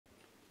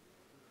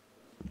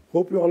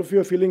Hope all of you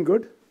are feeling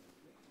good.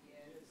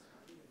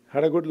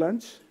 Had a good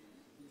lunch?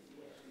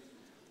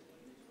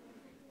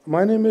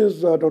 My name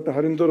is Dr.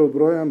 Harinder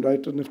Oberoi. I'm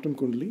Director of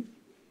NIFTEM-Kundli,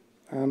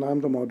 and I'm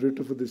the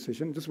moderator for this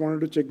session. Just wanted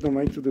to check the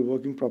mics if they're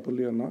working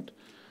properly or not.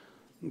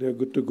 They're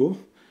good to go.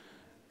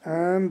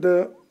 And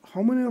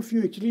how many of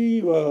you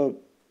actually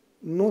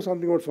know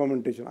something about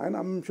fermentation?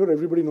 I'm sure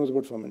everybody knows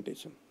about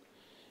fermentation.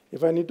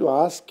 If I need to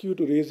ask you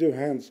to raise your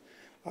hands,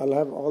 I'll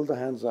have all the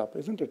hands up,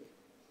 isn't it?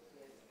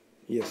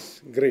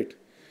 Yes, great.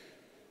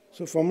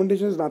 So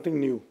fermentation is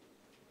nothing new.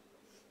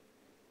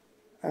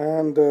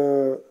 And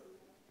the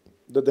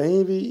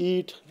dahi we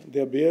eat,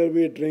 the beer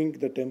we drink,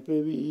 the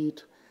tempeh we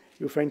eat,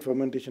 you find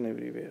fermentation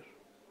everywhere.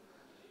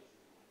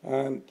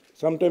 And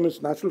sometimes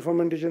it's natural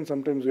fermentation,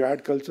 sometimes you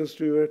add cultures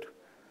to it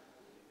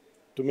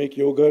to make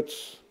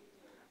yogurts.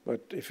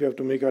 But if you have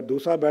to make a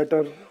dosa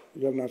batter,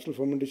 you have natural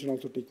fermentation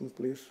also taking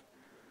place.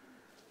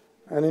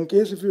 And in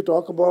case if you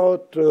talk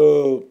about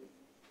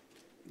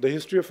the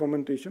history of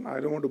fermentation, I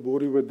don't want to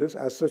bore you with this.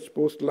 As such,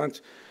 post-lunch,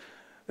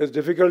 it's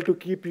difficult to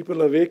keep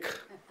people awake.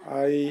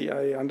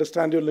 I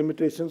understand your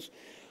limitations.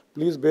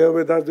 Please bear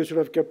with us. They should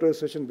have kept a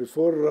session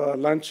before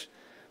lunch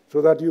so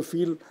that you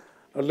feel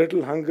a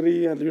little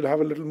hungry and you'll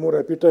have a little more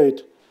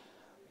appetite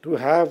to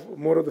have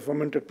more of the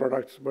fermented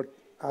products. But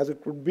as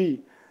it would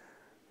be,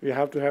 we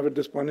have to have at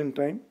this point in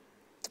time.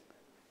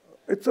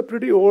 It's a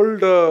pretty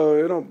old,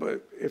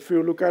 if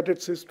you look at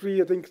its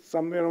history, I think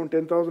somewhere around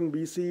 10,000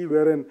 BC,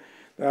 wherein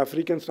the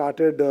Africans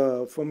started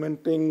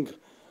fermenting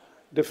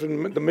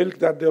the milk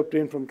that they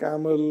obtained from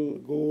camel,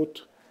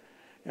 goat,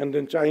 and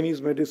then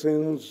Chinese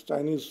medicines,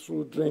 Chinese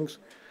fruit drinks.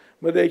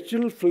 But the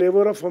actual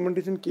flavor of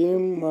fermentation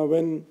came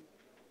when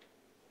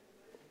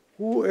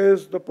who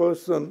is the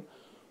person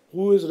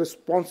who is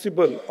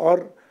responsible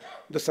or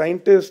the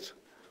scientist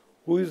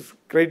who is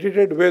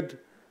credited with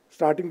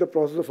starting the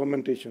process of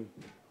fermentation?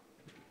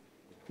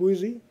 Who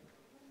is he?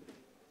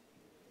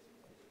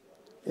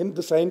 In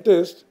the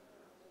scientist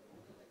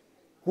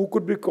who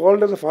could be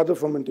called as a father of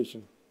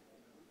fermentation.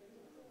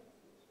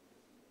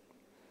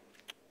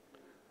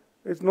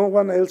 It's no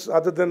one else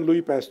other than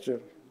Louis Pasteur.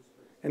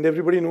 And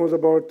everybody knows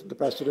about the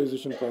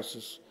pasteurization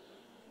process.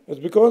 It's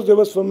because there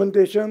was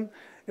fermentation,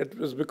 it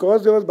was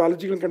because there was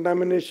biological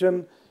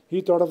contamination,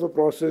 he thought of a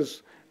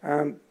process,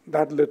 and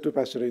that led to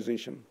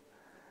pasteurization.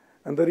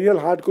 And the real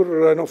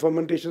hardcore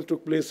fermentations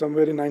took place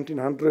somewhere in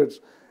 1900s,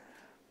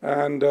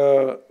 and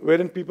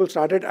wherein people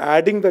started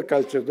adding the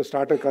cultures, the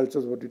starter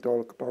cultures, what we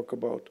talk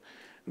about.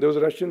 There was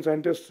a Russian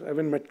scientist,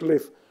 Evan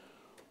Metcalfe,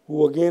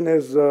 who again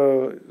is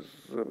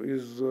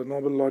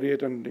Nobel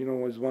laureate and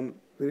has won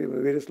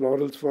various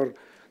laurels for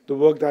the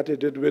work that he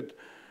did with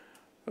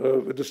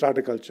the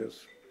starter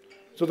cultures.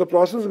 So the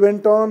process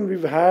went on.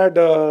 We've had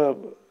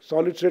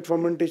solid state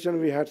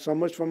fermentation. We had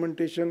submerged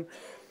fermentation.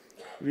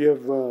 We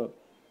have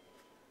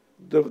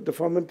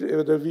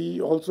we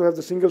also have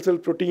the single cell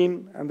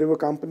protein, and there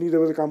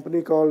was a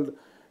company called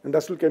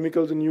Industrial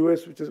Chemicals in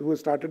US who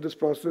started this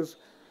process.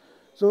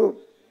 So,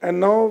 and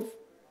now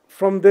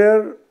from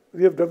there,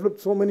 we have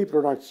developed so many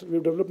products. We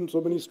have developed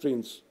so many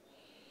strains.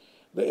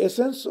 The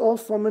essence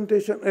of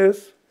fermentation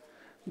is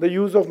the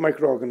use of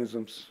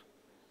microorganisms.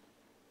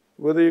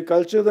 Whether you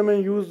culture them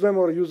and use them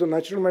or use a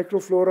natural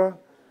microflora,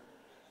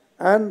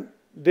 and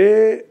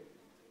they,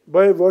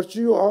 by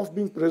virtue of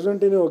being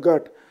present in your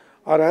gut,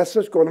 are as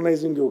such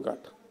colonizing your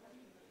gut.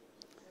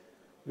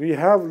 We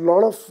have a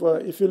lot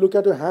of, if you look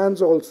at your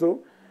hands also,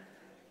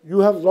 you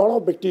have a lot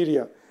of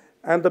bacteria.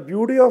 And the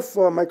beauty of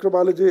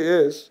microbiology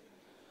is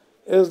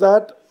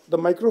that the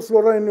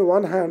microflora in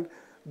one hand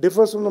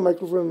differs from the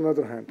microflora in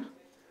another hand.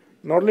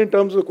 Not only in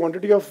terms of the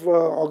quantity of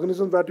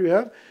organisms that we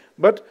have,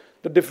 but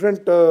the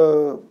different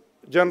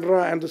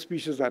genera and the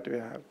species that we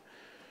have.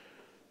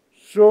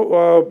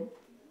 So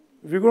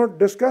we're going to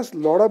discuss a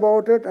lot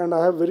about it, and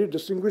I have very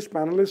distinguished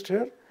panelists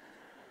here.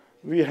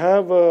 We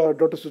have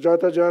Dr.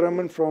 Sujatha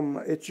Jayaraman from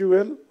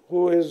HUL,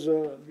 who is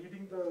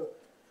leading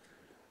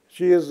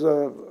she is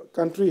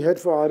country head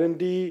for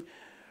R&D,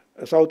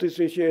 Southeast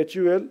Asia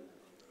HUL,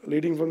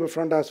 leading from the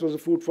front as far as the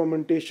food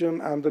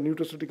fermentation and the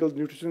nutraceuticals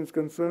nutrition is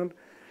concerned.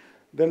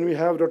 Then we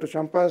have Dr.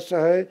 Shampa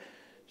Sahay.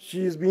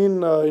 She's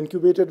been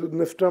incubated with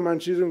NIFTEM,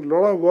 and she's doing a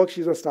lot of work.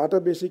 She's a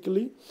startup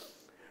basically,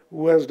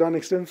 who has done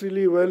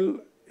extensively well,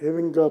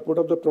 having put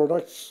up the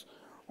products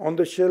on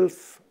the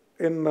shelf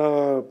in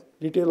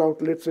retail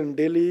outlets in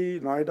Delhi,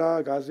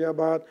 Noida,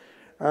 Ghaziabad,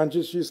 and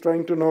she's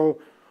trying to now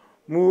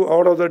move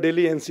out of the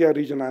Delhi NCR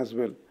region as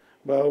well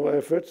by our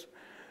efforts.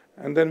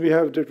 And then we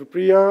have Dr.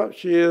 Priya.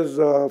 She is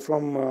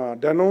from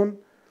Danone,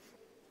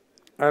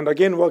 and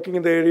again working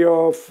in the area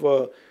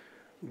of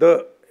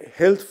the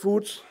health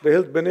foods, the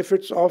health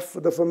benefits of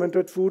the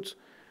fermented foods.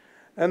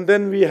 And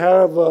then we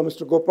have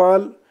Mr.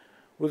 Gopal,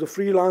 who is a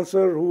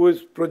freelancer who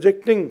is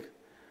projecting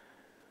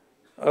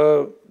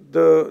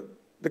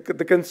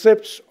the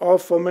concepts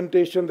of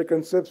fermentation, the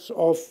concepts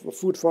of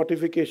food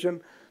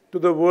fortification to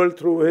the world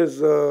through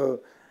his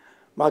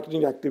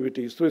marketing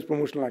activities, through his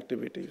promotional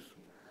activities.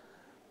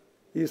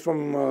 He's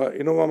from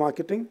Innova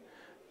Marketing.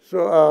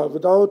 So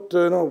without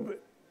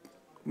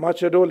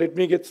much ado, let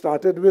me get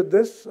started with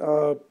this.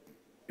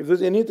 If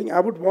there's anything I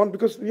would want,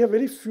 because we have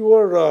very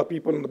fewer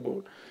people on the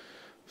board,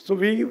 so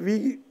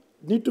we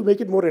need to make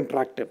it more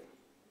interactive.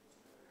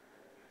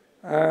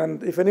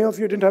 And if any of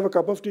you didn't have a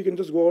cup of tea, you can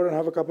just go out and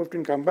have a cup of tea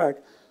and come back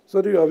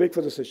so that you're awake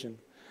for the session.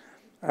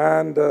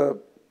 And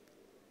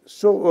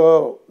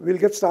so we'll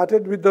get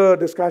started with the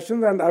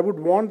discussions, and I would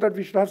want that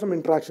we should have some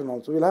interaction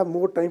also. We'll have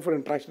more time for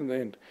interaction in the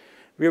end.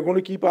 We are going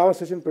to keep our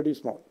session pretty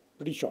small,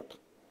 pretty short,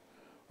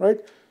 right?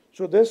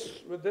 So with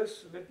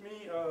this, let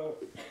me,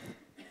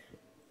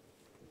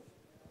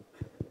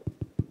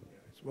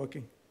 it's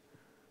working.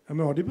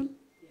 Am I audible?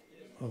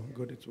 Oh,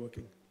 good, it's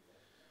working.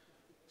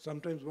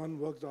 Sometimes one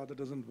works, the other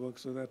doesn't work,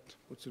 so that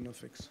puts in a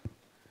fix.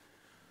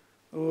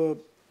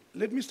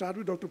 Let me start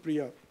with Dr.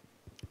 Priya.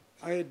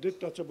 I did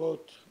talk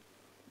about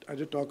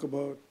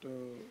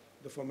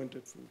the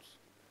fermented foods.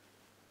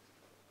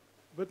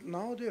 But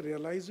now the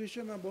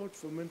realization about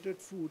fermented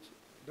foods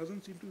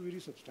doesn't seem to be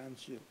very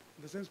substantial.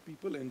 In the sense,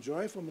 people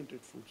enjoy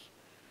fermented foods,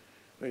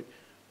 right?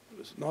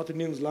 North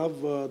Indians love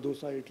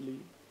dosa, idli,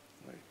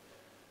 right?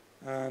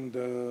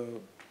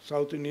 And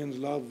South Indians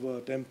love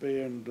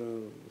tempeh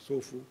and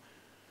sofu.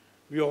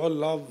 We all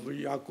love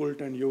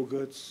Yakult and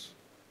yogurts.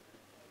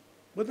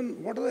 But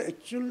then what are the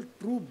actual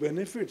true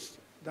benefits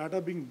that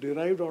are being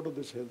derived out of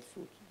this health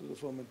foods, the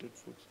fermented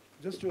foods?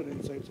 Just your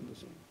insights on the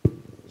same.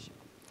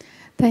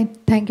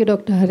 Thank you,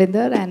 Dr.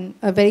 Harinder, and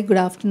a very good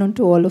afternoon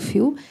to all of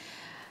you.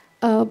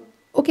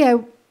 Okay,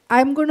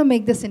 I'm going to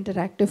make this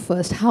interactive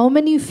first. How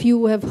many of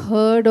you have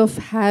heard of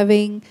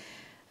having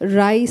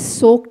rice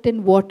soaked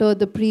in water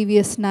the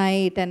previous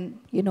night and,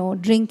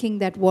 drinking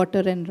that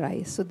water and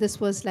rice? So this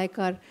was like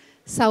our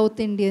South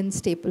Indian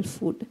staple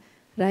food,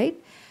 right?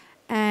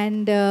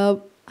 And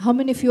how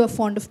many of you are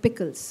fond of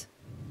pickles?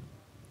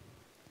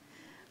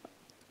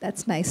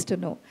 That's nice to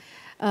know.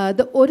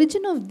 The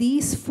origin of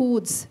these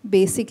foods,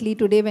 basically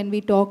today when we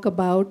talk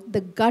about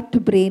the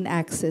gut-brain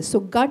axis. So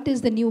gut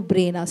is the new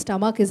brain. Our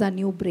stomach is our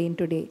new brain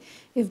today.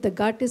 If the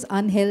gut is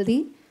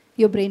unhealthy,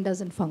 your brain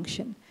doesn't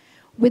function.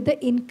 With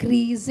the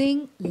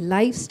increasing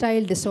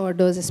lifestyle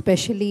disorders,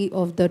 especially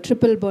of the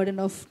triple burden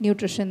of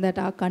nutrition that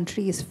our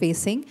country is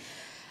facing,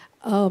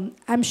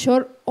 I'm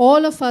sure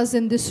all of us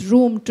in this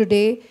room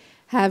today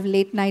have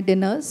late night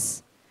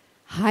dinners,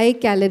 high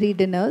calorie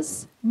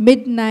dinners,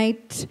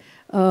 midnight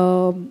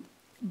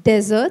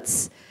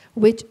desserts,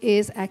 which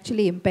is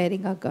actually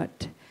impairing our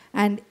gut.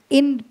 And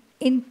in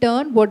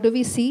turn, what do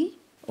we see?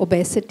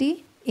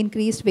 Obesity,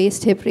 increased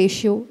waist-hip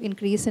ratio,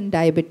 increase in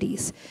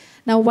diabetes.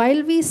 Now,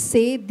 while we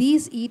say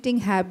these eating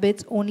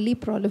habits only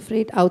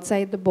proliferate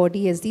outside the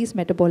body as these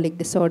metabolic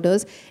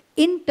disorders,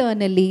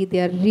 internally,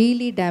 they are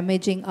really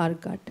damaging our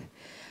gut.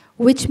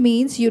 Which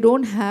means you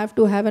don't have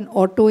to have an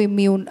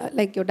autoimmune,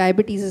 like your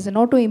diabetes is an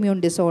autoimmune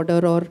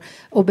disorder, or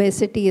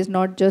obesity is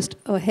not just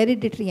a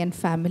hereditary and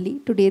family.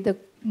 Today, the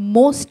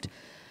most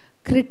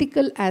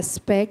critical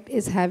aspect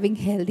is having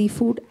healthy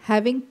food,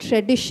 having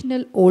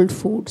traditional old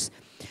foods.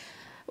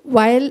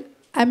 While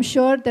I'm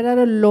sure there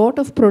are a lot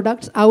of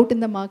products out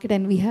in the market,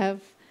 and we have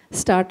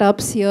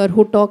startups here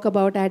who talk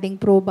about adding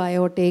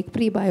probiotic,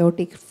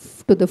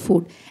 prebiotic to the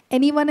food.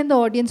 Anyone in the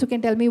audience who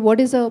can tell me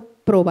what is a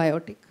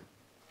probiotic?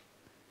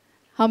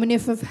 How many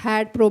of you have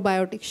had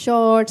probiotic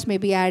shots,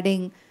 maybe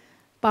adding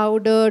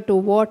powder to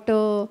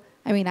water?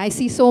 I mean, I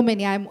see so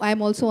many.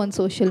 I'm also on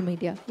social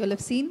media. You all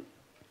have seen?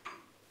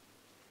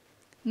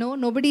 No?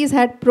 Nobody has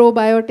had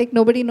probiotic?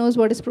 Nobody knows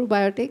what is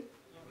probiotic?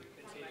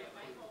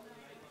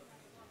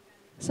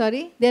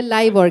 Sorry? They're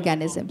live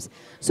organisms.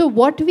 So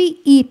what we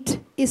eat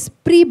is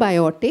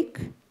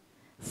prebiotic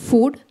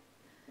food,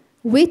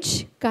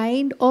 which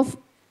kind of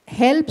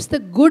helps the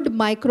good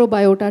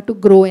microbiota to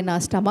grow in our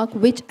stomach,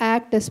 which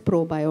act as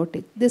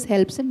probiotic. This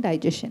helps in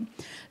digestion.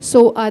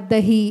 So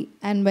dahi,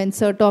 and when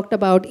sir talked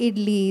about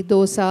idli,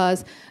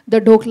 dosas, the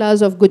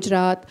dhoklas of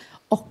Gujarat,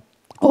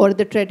 or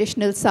the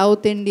traditional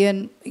South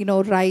Indian,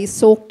 rice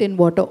soaked in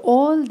water,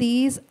 all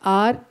these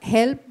are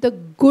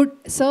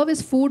serve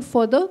as food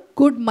for the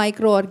good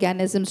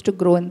microorganisms to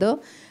grow in the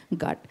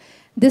gut.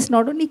 This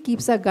not only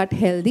keeps our gut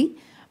healthy,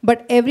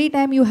 but every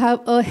time you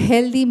have a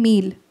healthy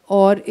meal,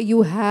 or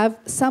you have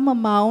some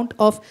amount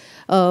of,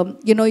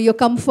 your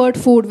comfort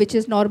food, which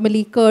is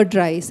normally curd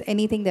rice,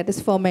 anything that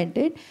is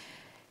fermented,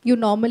 you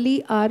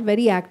normally are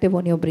very active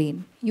on your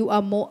brain. You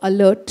are more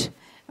alert.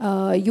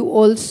 You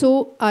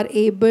also are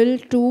able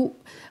to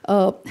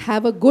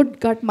have a good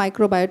gut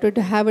microbiota,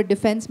 to have a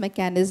defense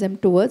mechanism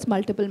towards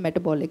multiple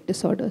metabolic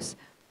disorders.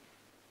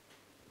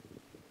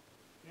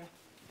 Yeah.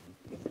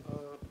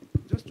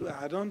 Just to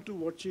add on to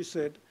what she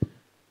said,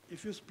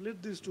 if you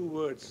split these two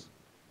words,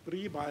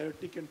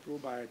 prebiotic and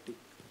probiotic.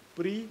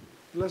 Pre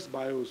plus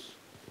bios.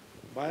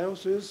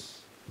 Bios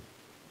is,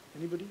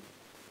 anybody?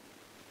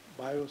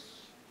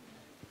 Bios.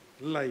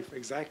 Life,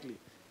 exactly.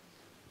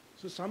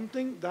 So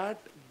something that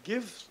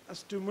gives a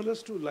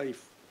stimulus to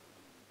life.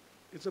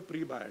 It's a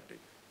prebiotic.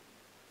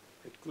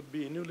 It could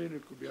be inulin,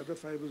 it could be other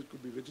fibers, it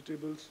could be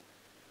vegetables.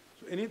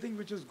 So anything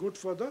which is good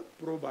for the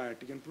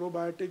probiotic. And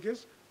probiotic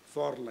is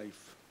for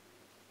life.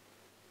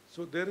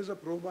 So there is a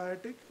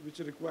probiotic which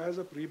requires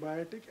a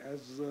prebiotic,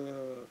 as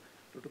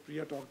Dr.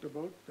 Priya talked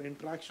about. The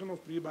interaction of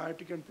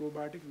prebiotic and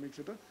probiotic makes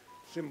it a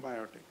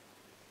symbiotic.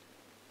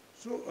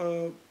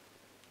 So,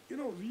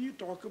 we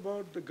talk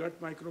about the gut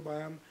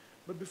microbiome,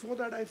 but before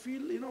that I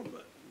feel,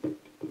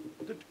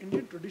 that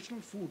Indian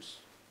traditional foods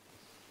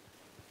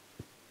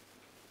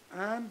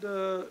and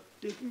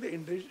taking the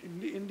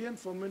Indian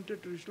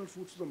fermented traditional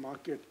foods to the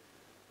market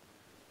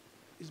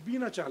has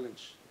been a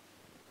challenge.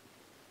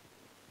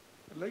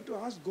 I'd like to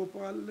ask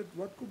Gopal that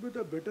what could be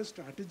the better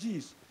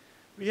strategies.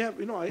 We have,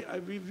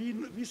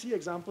 we see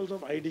examples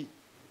of ID.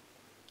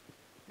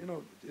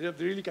 They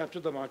have really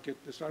captured the market.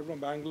 They started from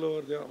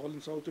Bangalore, they are all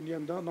in South India,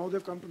 and now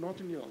they've come to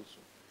North India also.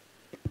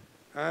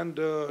 And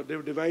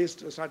they've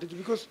devised a strategy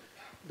because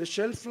the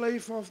shelf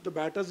life of the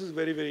batters is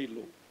very, very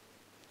low.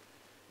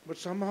 But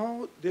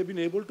somehow they've been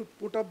able to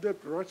put up their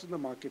products in the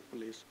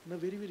marketplace in a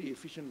very, very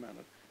efficient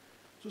manner.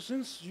 So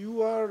since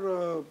you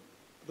are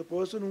the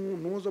person who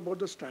knows about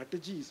the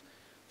strategies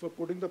for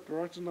putting the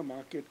products in the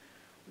market,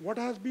 what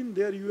has been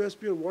their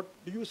USP, or what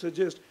do you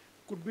suggest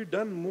could be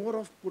done more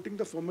of putting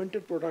the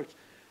fermented products,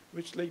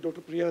 which, like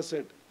Dr. Priya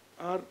said,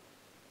 are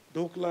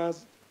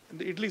doklas and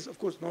the idlis. Of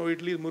course, now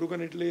idli,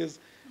 Murugan idli is,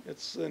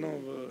 it's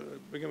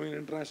becoming an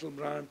international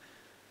brand,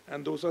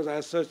 and dosas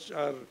as such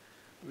are,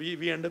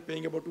 we end up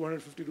paying about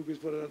 250 rupees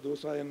for a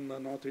dosa in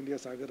North India,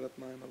 Sagar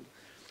Ratna and all.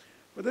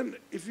 But then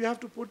if you have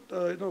to put,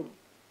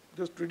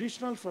 the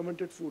traditional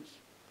fermented foods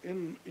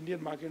in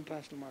Indian market,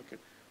 international market,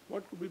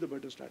 what could be the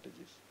better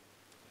strategies?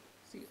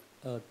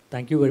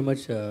 Thank you very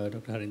much,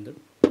 Dr. Harinder.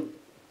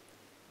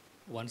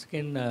 Once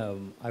again,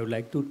 I would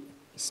like to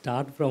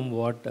start from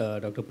what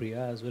Dr.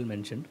 Priya as well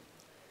mentioned.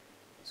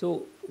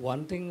 So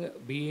one thing,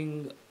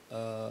 being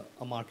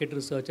a market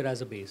researcher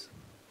as a base,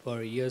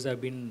 for years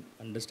I've been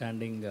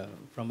understanding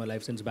from a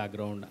life science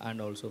background and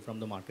also from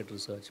the market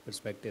research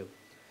perspective.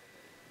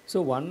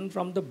 So one,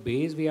 from the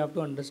base we have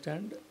to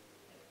understand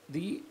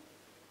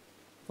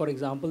for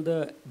example,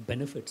 the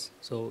benefits.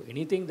 So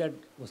anything that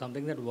was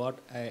something that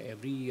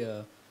every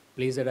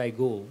place that I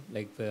go,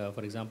 like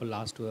for example,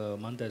 last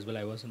month as well,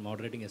 I was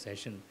moderating a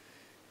session,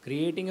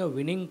 creating a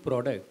winning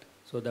product.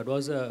 So that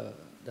was a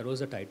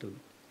title.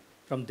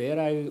 From there,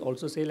 I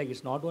also say, like,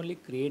 it's not only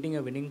creating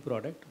a winning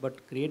product,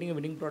 but creating a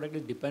winning product,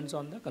 it depends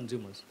on the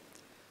consumers.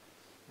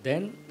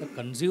 Then the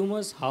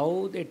consumers,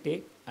 how they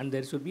take, and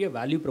there should be a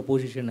value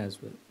proposition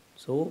as well.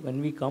 So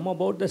when we come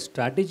about the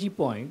strategy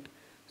point,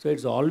 so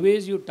it's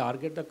always you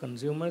target the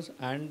consumers,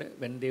 and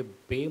when they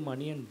pay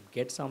money and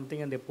get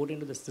something and they put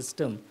into the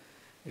system,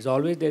 it's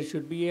always there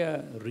should be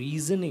a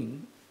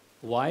reasoning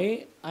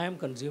why I am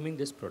consuming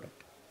this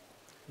product.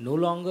 No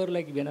longer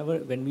like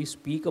when we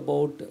speak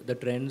about the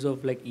trends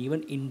of like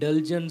even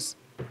indulgence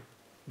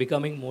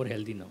becoming more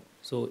healthy now.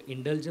 So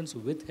indulgence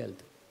with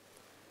health.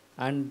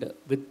 And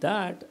with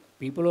that,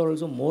 people are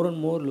also more and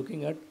more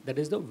looking at that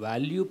is the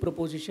value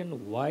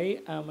proposition. Why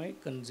am I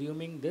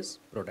consuming this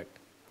product?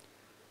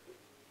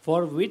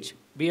 For which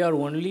we are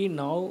only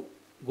now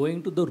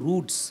going to the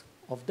roots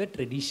of the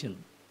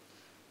tradition.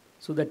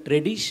 So the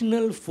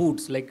traditional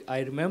foods, like I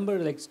remember,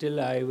 like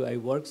still I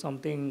worked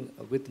something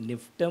with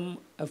NIFTEM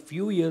a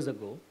few years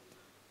ago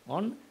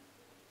on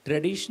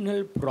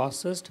traditional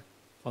processed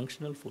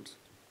functional foods.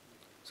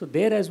 So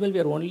there as well, we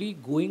are only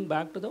going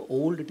back to the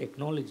old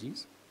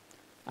technologies,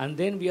 and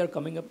then we are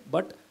coming up.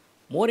 But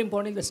more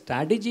importantly, the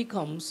strategy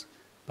comes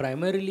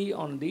primarily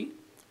on the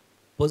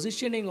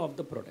positioning of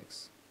the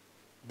products,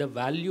 the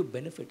value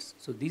benefits.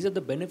 So these are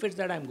the benefits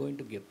that I'm going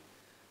to give.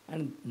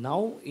 And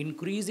now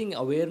increasing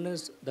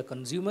awareness, the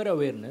consumer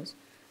awareness,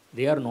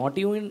 they are not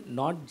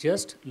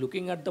just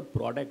looking at the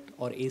product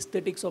or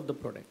aesthetics of the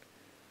product.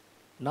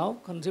 Now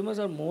consumers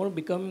are more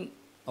becoming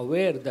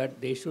aware that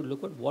they should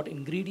look at what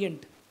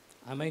ingredient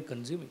am I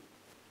consuming?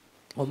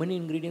 How many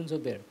ingredients are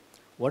there?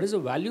 What is the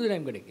value that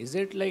I'm getting? Is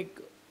it like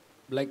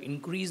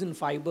increase in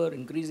fiber,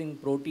 increasing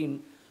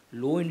protein,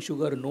 low in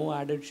sugar, no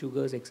added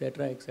sugars,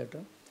 etc.,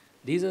 etc.?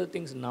 These are the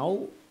things.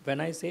 Now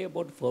when I say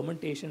about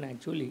fermentation,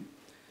 actually,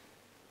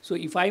 so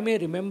if I may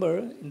remember,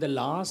 in the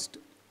last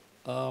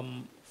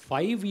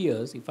 5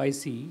 years, if I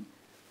see,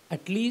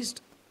 at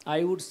least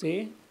I would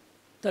say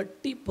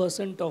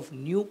 30% of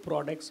new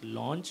products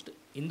launched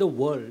in the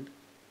world,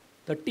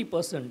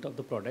 30% of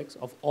the products,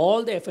 of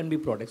all the F&B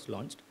products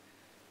launched,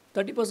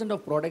 30%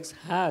 of products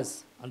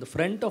has, on the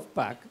front of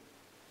pack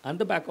and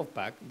the back of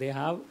pack, they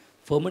have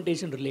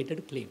fermentation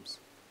related claims.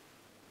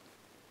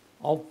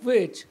 Of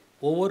which,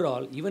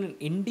 overall, even in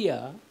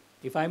India,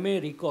 if I may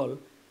recall,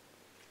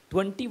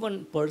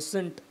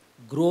 21%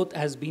 growth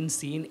has been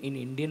seen in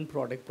Indian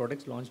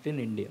products launched in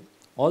India,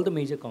 all the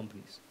major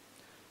companies.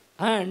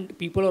 And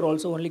people are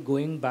also only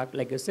going back,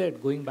 like I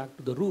said, going back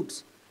to the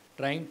roots,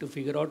 trying to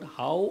figure out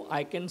how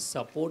I can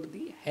support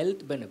the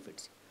health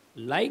benefits.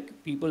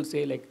 Like people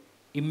say, like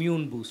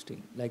immune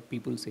boosting, like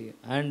people say.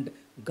 And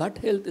gut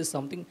health is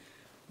something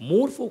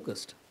more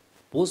focused.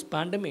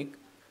 Post-pandemic,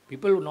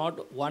 people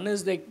one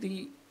is like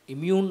the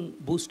immune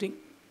boosting.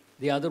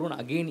 The other one,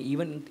 again,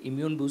 even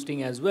immune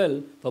boosting as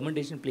well,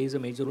 fermentation plays a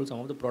major role. Some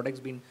of the products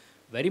been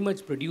very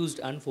much produced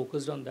and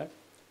focused on that,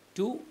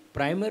 to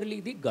primarily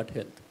the gut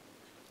health.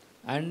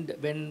 And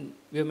when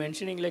we are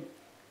mentioning, like,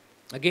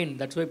 again,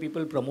 that's why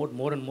people promote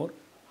more and more,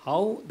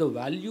 how the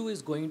value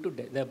is going to,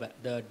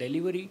 the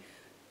delivery,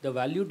 the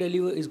value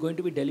is going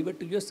to be delivered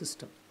to your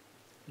system.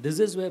 This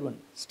is where one,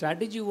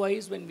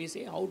 strategy-wise, when we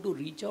say how to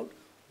reach out,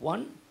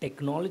 one,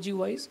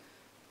 technology-wise,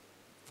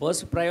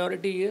 first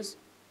priority is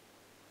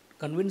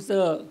convince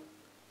the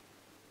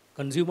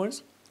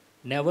consumers,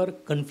 never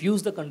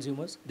confuse the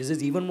consumers. This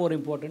is even more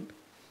important.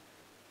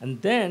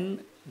 And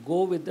then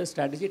go with the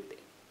strategy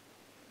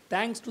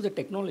thanks to the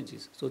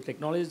technologies. So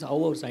technologies,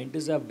 how our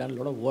scientists have done a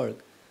lot of work.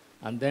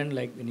 And then,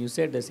 like when you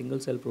said the single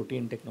cell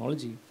protein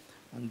technology,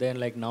 and then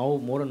like now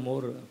more and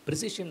more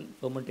precision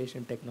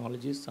fermentation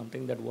technology is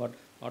something that what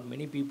not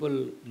many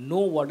people know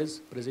what is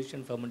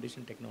precision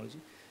fermentation technology.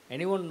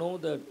 Anyone know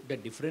the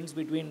difference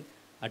between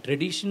a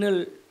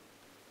traditional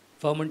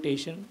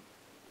fermentation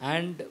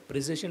and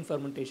precision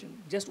fermentation?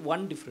 Just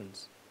one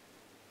difference.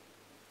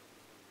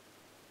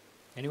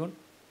 Anyone?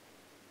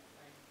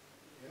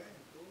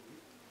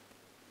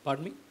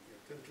 Pardon me?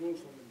 Control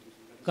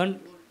fermentation.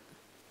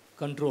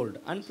 Controlled.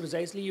 And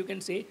precisely you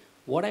can say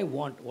what I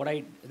want,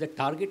 the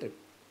targeted.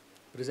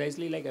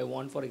 Precisely like I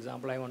want, for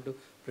example, I want to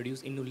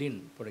produce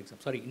insulin, for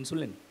example,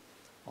 insulin.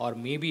 Or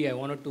maybe I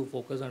wanted to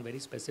focus on very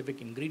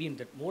specific ingredient,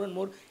 that more and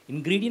more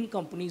ingredient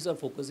companies are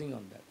focusing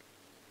on that.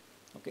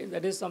 Okay,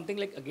 that is something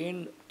like,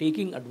 again,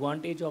 taking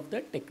advantage of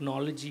the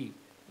technology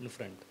in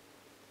front.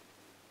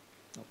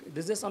 Okay,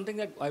 this is something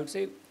that I would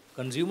say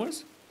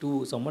consumers,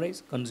 to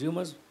summarize,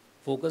 consumers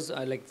focus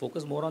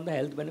more on the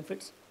health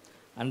benefits,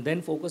 and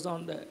then focus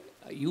on the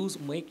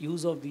make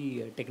use of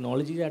the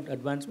technology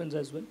advancements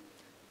as well.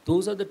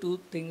 Those are the two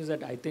things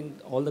that I think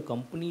all the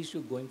companies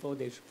should, going forward,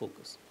 they should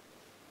focus.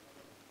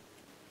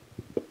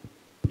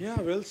 Yeah,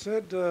 well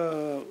said.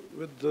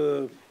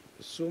 With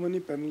so many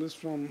panelists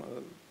from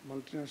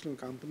multinational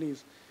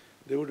companies,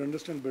 they would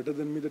understand better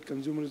than me that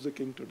consumer is the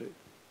king today.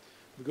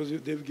 Because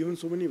they've given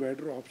so many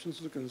wider options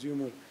to the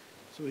consumer.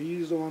 So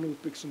he is the one who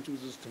picks and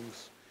chooses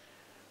things.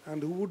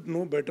 And who would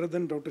know better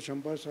than Dr.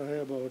 Shampa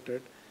Sahay about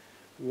it?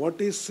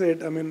 What is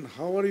said, I mean,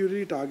 how are you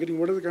really targeting?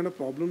 What are the kind of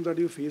problems that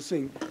you're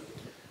facing?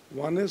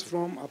 One is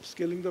from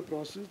upscaling the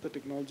process, the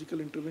technological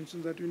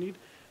interventions that you need,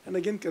 and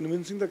again,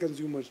 convincing the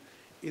consumers.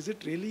 Is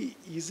it really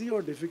easy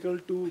or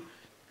difficult to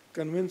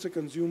convince a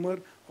consumer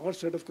or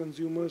set of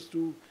consumers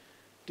to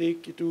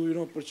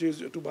purchase,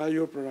 to buy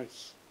your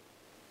products?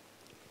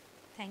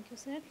 Thank you,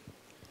 sir.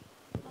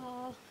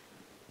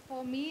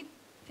 For me,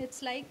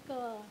 it's like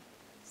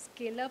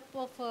scale up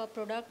of a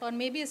product or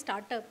maybe a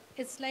startup.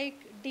 It's like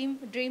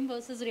dream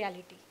versus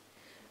reality.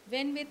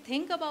 When we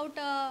think about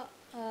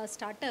a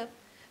startup,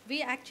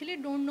 we actually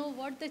don't know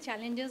what the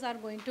challenges are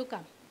going to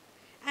come.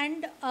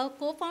 And a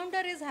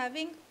co-founder is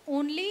having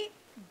only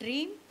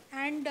dream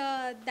and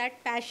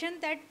that passion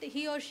that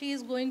he or she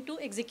is going to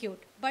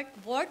execute. But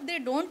what they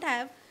don't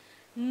have,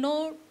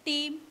 no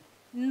team,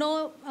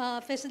 no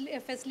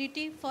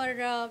facility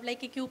for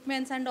like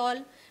equipments and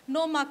all,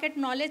 no market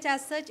knowledge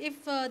as such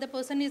if the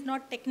person is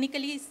not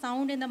technically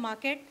sound in the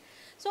market.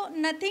 So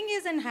nothing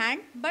is in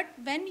hand, but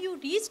when you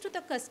reach to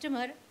the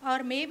customer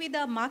or maybe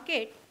the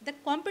market, the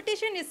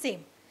competition is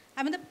same.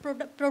 I mean,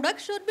 the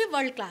product should be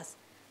world class.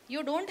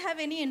 You don't have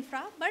any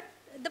infra, but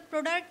the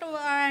product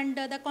and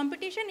the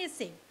competition is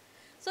same.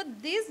 So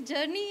this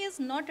journey is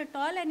not at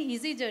all an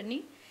easy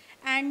journey,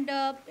 and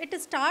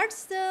it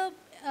starts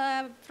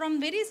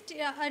from very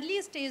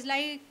early stage,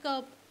 like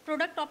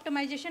product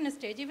optimization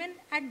stage. Even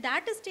at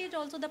that stage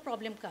also the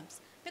problem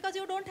comes, because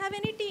you don't have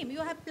any team.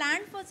 You have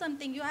planned for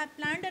something, you have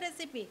planned a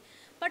recipe,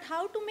 but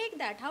how to make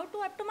that, how to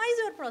optimize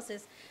your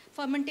process.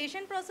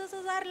 Fermentation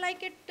processes are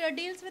like it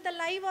deals with the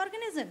live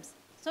organisms.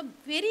 So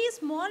very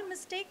small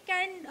mistake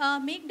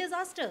can make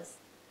disasters.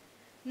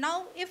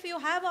 Now, if you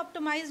have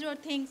optimized your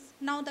things,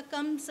 now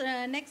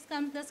next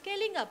comes the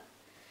scaling up.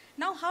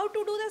 Now, how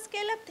to do the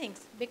scale up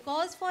things?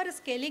 Because for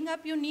scaling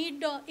up, you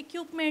need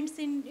equipments,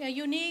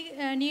 you need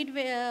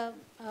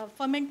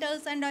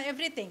fermenters and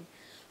everything.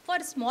 For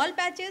small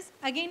batches,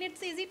 again,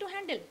 it's easy to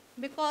handle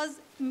because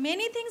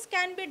many things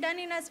can be done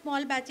in a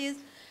small batches.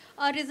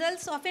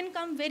 Results often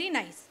come very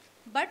nice.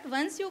 But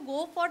once you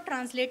go for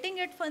translating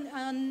it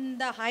on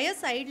the higher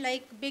side,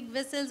 like big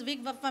vessels,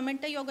 big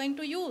fermenter you're going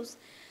to use,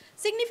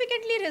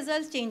 significantly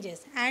results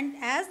changes. And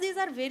as these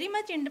are very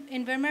much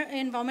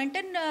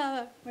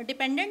environmental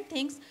dependent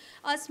things,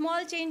 a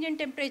small change in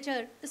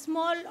temperature, a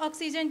small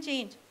oxygen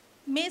change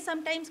may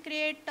sometimes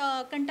create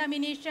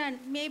contamination,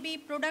 maybe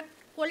product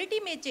quality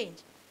may change.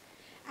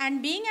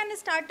 And being a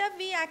startup,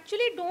 we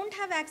actually don't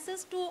have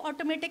access to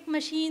automatic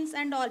machines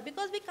and all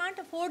because we can't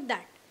afford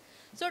that.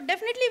 So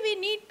definitely we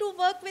need to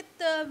work with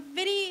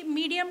very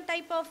medium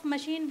type of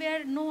machine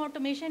where no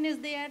automation is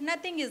there,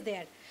 nothing is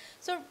there.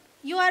 So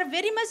you are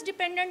very much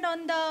dependent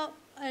on the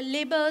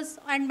labors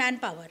and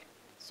manpower.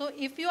 So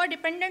if you are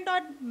dependent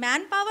on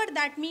manpower,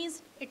 that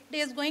means it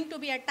is going to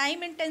be a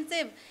time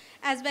intensive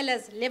as well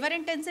as labor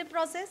intensive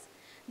process.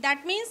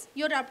 That means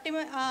your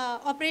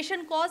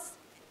operation cost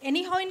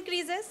anyhow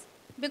increases.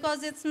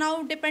 because it's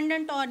now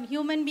dependent on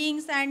human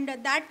beings, and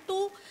that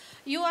too,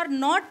 you are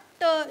not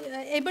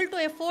able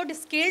to afford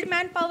skilled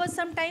manpower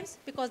sometimes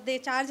because they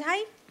charge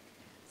high.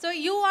 So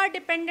you are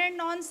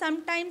dependent on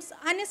sometimes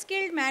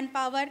unskilled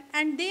manpower,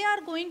 and they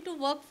are going to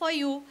work for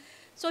you.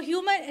 So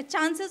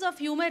chances of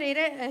human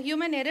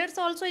errors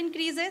also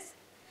increases.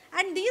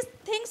 And these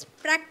things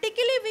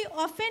practically we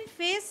often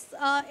face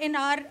in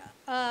our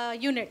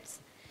units.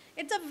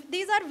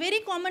 These are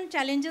very common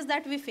challenges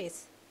that we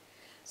face.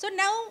 So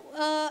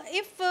now,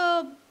 if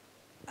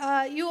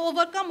you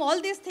overcome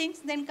all these things,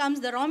 then comes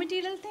the raw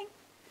material thing.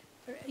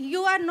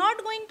 You are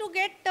not going to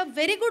get a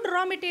very good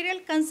raw material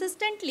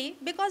consistently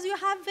because you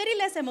have very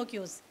less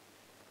MOQs.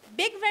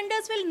 Big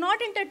vendors will not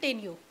entertain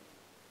you.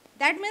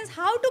 That means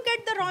how to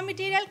get the raw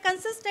material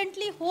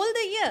consistently whole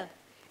the year.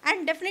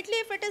 And definitely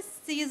if it is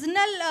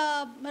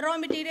seasonal raw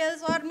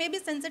materials or maybe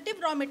sensitive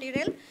raw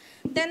material,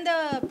 then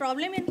the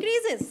problem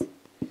increases.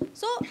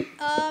 So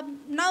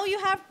now you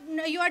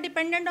are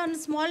dependent on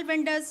small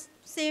vendors.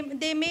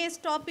 They may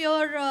stop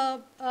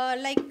your,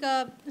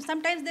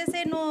 sometimes they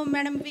say, no,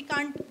 madam, we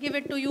can't give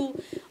it to you.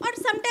 Or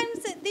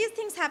sometimes these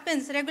things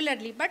happens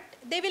regularly, but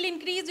they will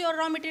increase your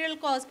raw material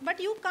cost. But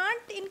you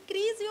can't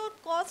increase your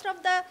cost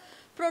of the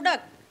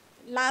product.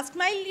 Last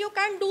mile, you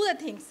can't do the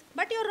things,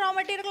 but your raw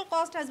material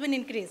cost has been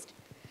increased.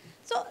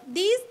 So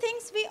these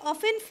things we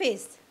often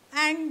face,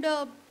 and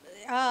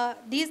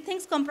these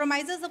things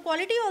compromises the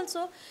quality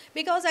also,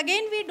 because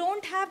again, we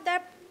don't have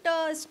that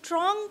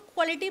strong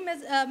quality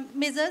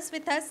measures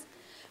with us.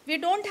 We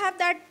don't have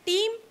that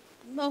team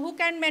who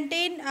can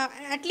maintain,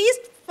 at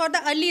least for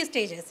the early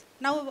stages.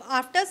 Now,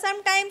 after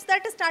some times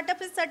that a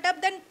startup is set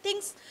up, then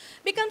things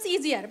becomes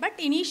easier. But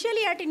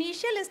initially, at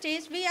initial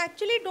stage, we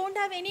actually don't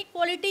have any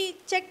quality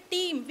check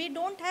team. We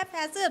don't have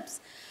HACCPs.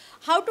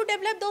 How to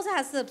develop those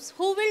HACCPs?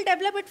 Who will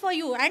develop it for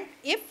you? And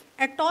if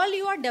at all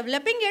you are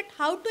developing it,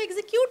 how to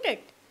execute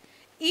it?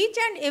 Each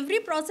and every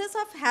process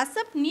of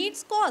HACCP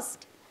needs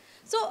cost.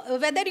 So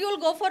whether you will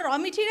go for raw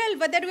material,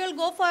 whether you will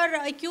go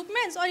for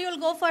equipments, or you will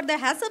go for the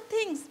HACCP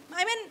things,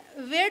 I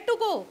mean, where to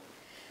go?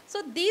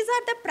 So these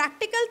are the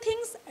practical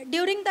things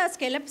during the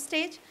scale-up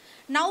stage.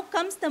 Now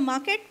comes the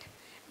market.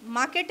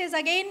 Market is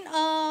again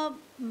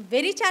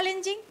very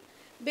challenging,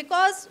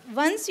 because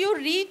once you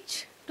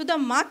reach to the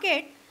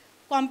market,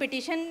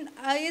 competition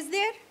is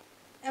there.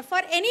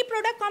 For any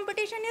product,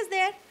 competition is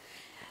there.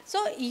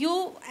 So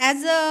you,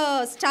 as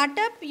a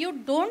startup, you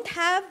don't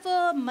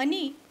have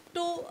money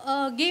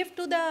to give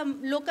to the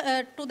local,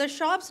 to the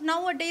shops.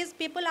 Nowadays,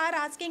 people are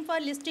asking for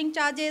listing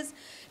charges.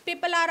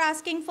 People are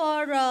asking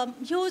for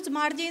huge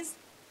margins.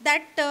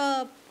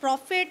 That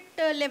profit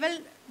level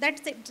that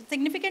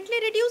significantly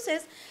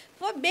reduces.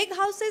 For big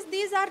houses,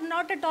 these are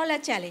not at all a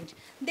challenge.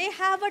 They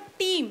have a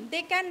team.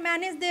 They can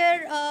manage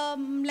their,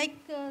 like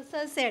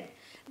Sir said,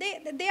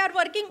 they are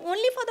working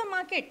only for the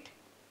market.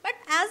 But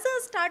as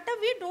a startup,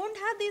 we don't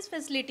have these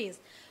facilities.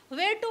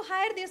 Where to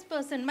hire this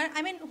person?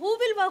 I mean, who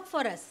will work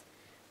for us?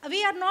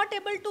 We are not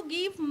able to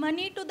give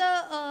money to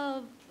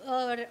the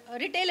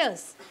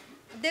retailers.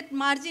 That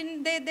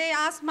margin, they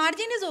ask,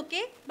 margin is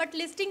okay, but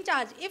listing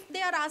charge, if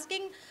they are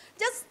asking,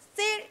 just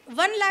say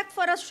 1 lakh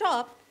for a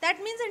shop, that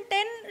means in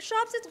 10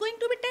 shops, it's going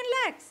to be 10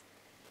 lakhs.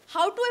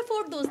 How to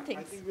afford those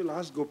things? I think we'll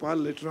ask Gopal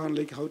later on,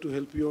 like, how to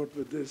help you out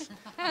with this,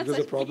 because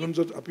the problems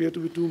appear to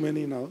be too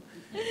many now.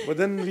 But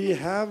then we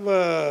have,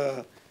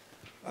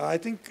 I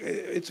think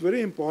it's very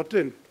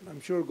important,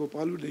 I'm sure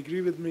Gopal would agree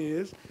with me,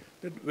 is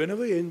that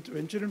whenever you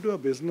venture into a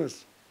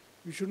business,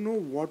 you should know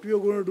what you're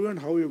going to do and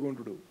how you're going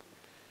to do.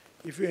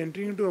 If you're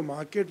entering into a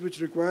market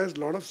which requires a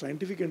lot of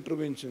scientific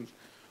interventions,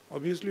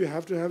 obviously you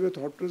have to have your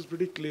thought process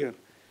pretty clear.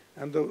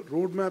 And the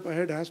roadmap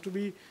ahead has to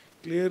be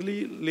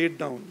clearly laid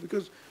down.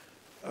 Because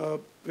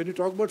when you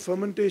talk about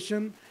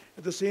fermentation,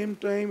 at the same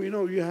time,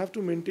 you have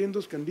to maintain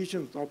those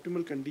conditions, the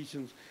optimal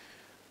conditions,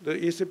 the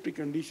aseptic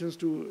conditions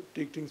to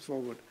take things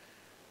forward.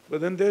 But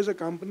then there's a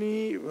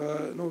company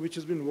which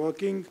has been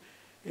working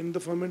in the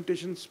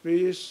fermentation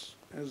space,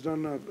 has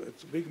done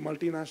it's a big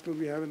multinational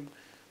we have,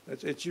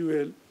 that's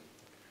HUL.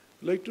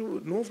 Like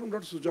to know from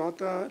Dr.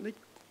 Sujatha, like,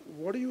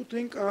 what do you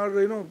think are,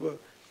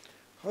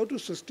 how to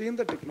sustain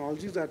the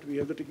technologies that we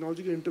have, the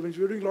technological interventions?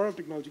 We're doing a lot of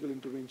technological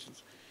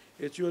interventions.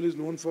 HUL is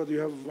known for, you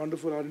have a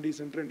wonderful R&D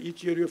center, and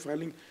each year you're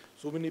filing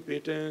so many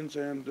patents,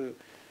 and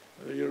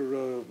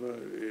you're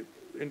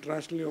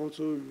internationally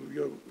also,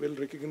 you're well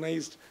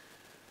recognized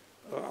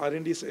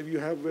R&D, you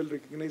have well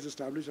recognized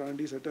established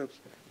R&D setups.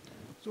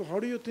 So how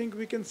do you think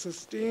we can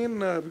sustain,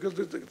 because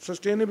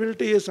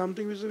sustainability is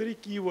something which is a very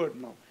key word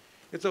now.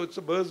 It's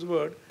a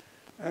buzzword,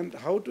 and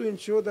how to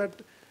ensure that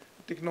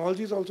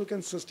technologies also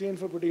can sustain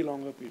for a pretty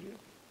longer period.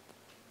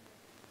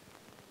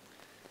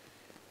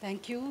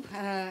 Thank you.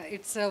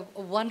 It's a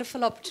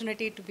wonderful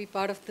opportunity to be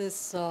part of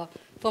this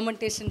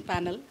fermentation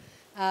panel.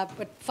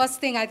 But first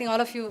thing, I think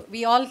all of you,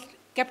 we all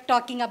kept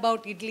talking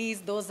about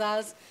idlis,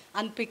 dosas,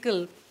 and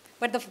pickle.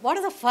 But what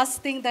is the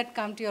first thing that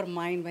comes to your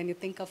mind when you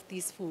think of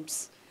these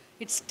foods?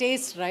 It's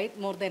taste, right,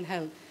 more than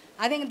health.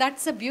 I think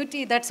that's the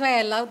beauty. That's why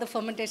I love the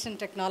fermentation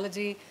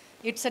technology.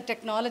 it's a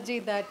technology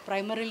that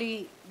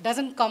primarily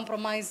doesn't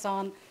compromise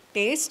on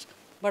taste,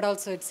 but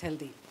also it's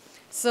healthy.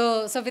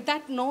 So with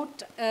that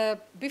note,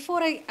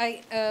 before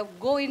I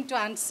go into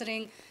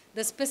answering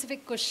the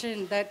specific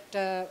question that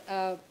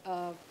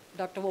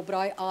Dr.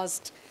 Oberoi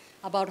asked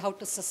about how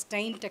to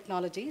sustain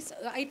technologies,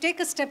 I take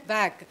a step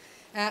back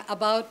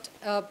about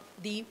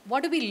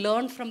what do we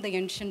learn from the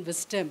ancient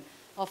wisdom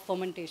of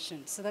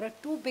fermentation. So there are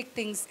two big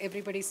things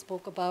everybody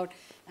spoke about.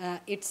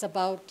 It's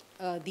about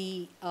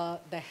the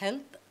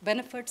health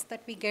benefits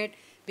that we get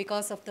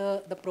because of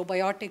the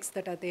probiotics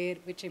that are there,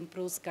 which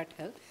improves gut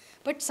health.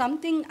 But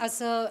something as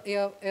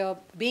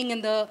being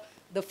in the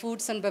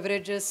foods and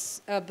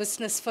beverages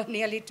business for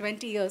nearly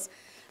 20 years,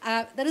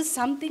 there is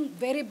something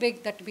very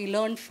big that we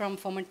learned from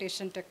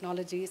fermentation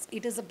technologies.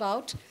 It is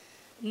about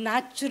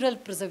natural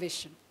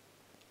preservation.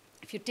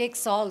 If you take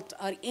salt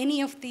or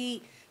any of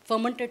the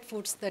fermented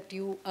foods that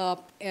you,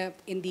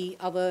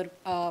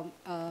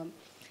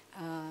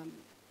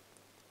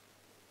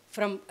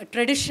 from a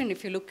tradition,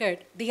 if you look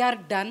at, they are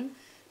done,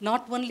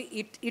 not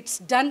only, it's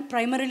done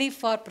primarily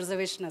for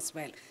preservation as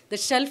well. The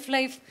shelf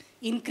life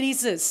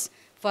increases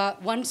for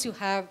once you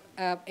have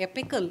a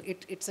pickle,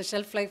 it's a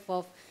shelf life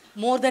of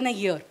more than a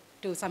year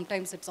to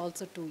sometimes it's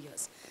also 2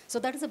 years. So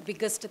that is the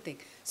biggest thing.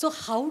 So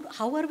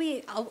where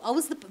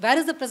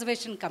is the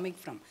preservation coming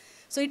from?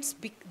 So it's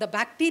the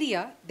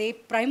bacteria, they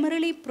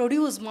primarily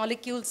produce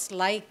molecules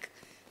like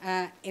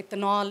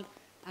ethanol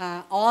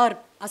or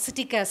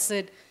acetic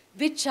acid,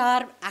 which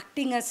are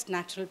acting as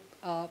natural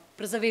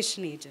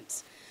preservation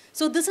agents.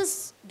 So this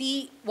is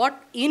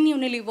what in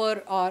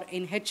Unilever or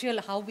in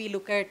HUL, how we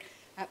look at,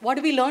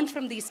 what we learn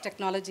from these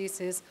technologies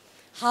is,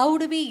 how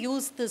do we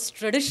use this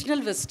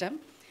traditional wisdom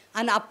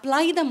and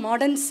apply the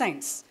modern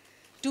science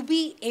to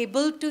be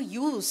able to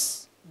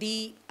use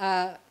the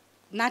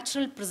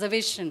natural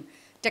preservation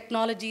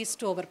technologies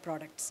to our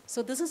products.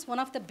 So this is one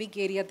of the big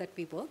areas that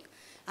we work,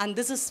 and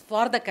this is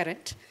for the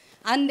current.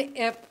 And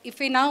if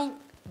we now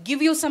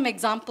give you some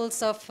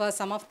examples of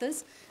some of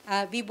this,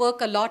 we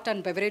work a lot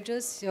on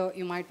beverages. So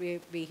you might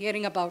be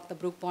hearing about the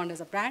Brook Bond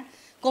as a brand.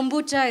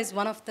 Kombucha is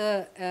one of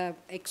the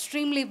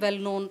extremely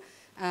well-known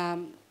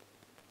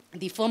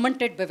the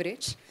fermented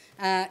beverage.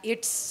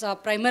 It's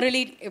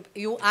primarily,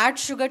 you add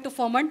sugar to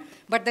ferment,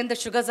 but then the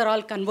sugars are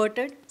all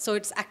converted. So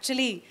it's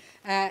actually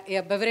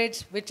a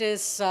beverage which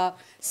is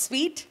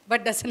sweet,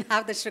 but doesn't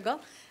have the sugar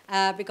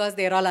because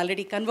they're all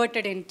already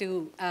converted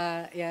into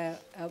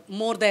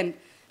more than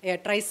a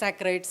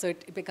trisaccharide, so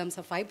it becomes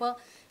a fiber.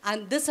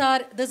 And this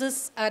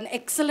is an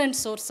excellent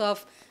source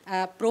of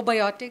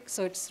probiotics,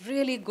 so it's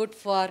really good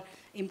for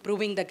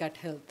improving the gut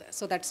health.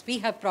 So we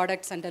have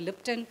products under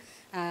Lipton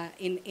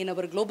in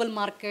our global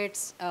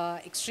markets,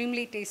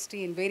 extremely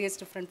tasty in various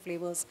different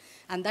flavors,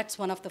 and that's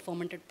one of the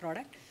fermented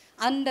product.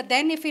 And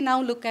then if we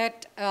now look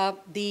at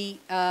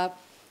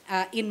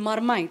in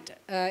Marmite,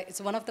 it's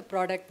one of the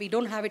product, we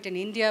don't have it in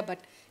India, but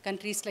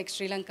countries like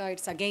Sri Lanka,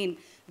 it's again,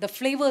 the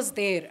flavors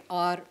there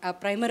are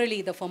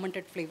primarily the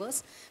fermented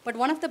flavors. But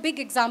one of the big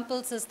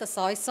examples is the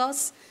soy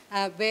sauce,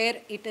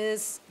 where it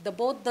is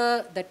both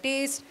the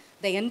taste,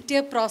 the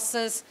entire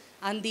process,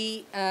 and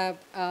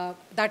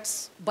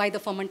that's by the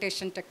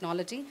fermentation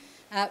technology.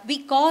 We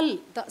call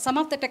some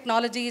of the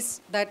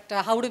technologies that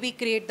how do we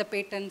create the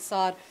patents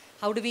or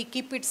how do we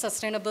keep it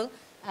sustainable,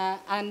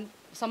 and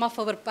some of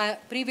our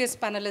previous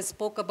panelists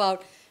spoke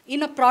about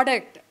in a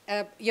product,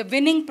 a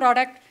winning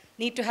product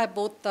need to have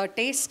both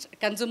taste.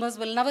 Consumers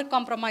will never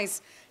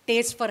compromise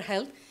taste for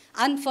health,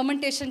 and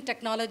fermentation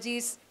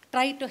technologies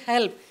try to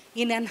help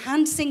in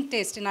enhancing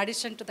taste in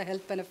addition to the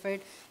health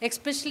benefit,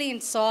 especially in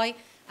soy.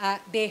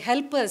 They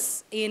help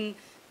us in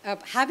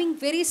having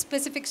very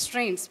specific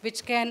strains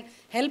which can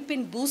help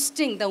in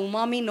boosting the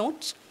umami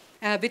note,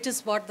 which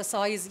is what the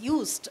soy is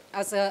used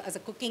as a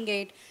cooking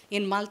aid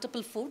in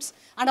multiple foods.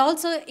 And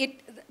also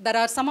there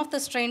are some of the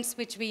strains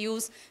which we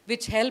use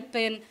which help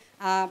in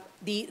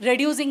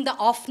reducing the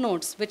off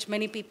notes, which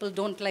many people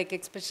don't like,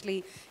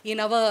 especially in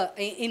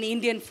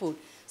Indian food.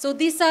 So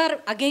these are,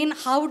 again,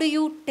 how do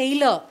you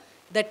tailor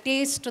the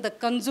taste to the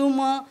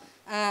consumer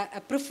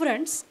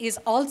preference is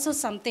also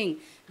something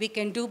we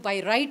can do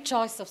by right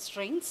choice of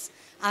strains,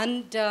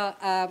 and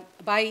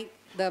by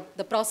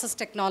the process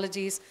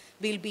technologies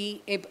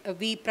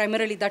we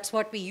primarily, that's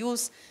what we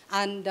use,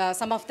 and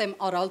some of them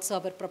are also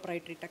our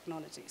proprietary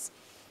technologies.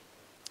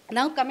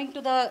 Now coming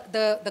to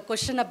the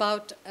question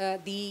about I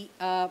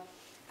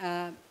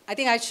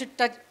think I should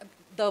touch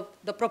the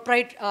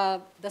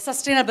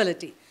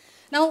sustainability.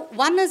 Now,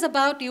 one is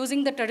about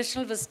using the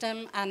traditional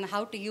wisdom and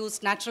how to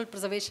use natural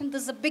preservation.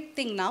 This is a big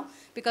thing now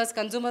because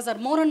consumers are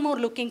more and more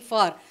looking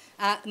for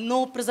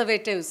no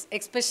preservatives,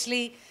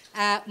 especially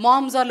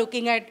moms are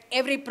looking at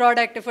every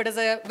product, if it is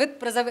with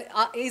preservative,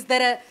 is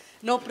there a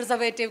no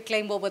preservative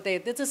claim over there?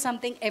 This is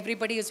something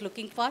everybody is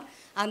looking for,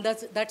 and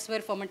that's where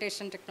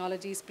fermentation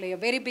technologies play a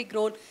very big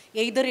role.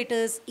 Either it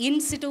is in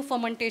situ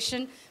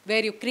fermentation,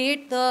 where you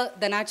create the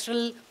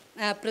natural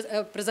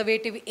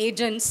preservative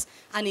agents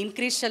and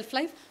increase shelf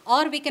life,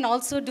 or we can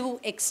also do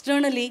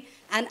externally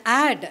and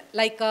add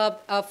like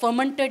a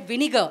fermented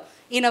vinegar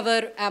in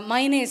our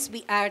mayonnaise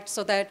we add,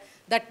 so that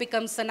that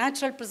becomes a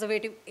natural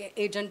preservative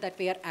agent that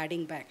we are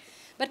adding back.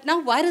 But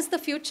now, where is the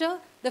future?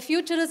 The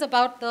future is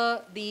about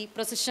the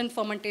precision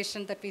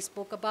fermentation that we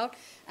spoke about.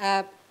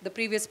 The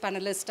previous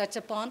panelists touched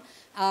upon.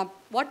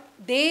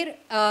 There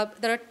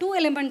are two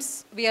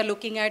elements we are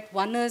looking at.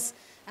 One is,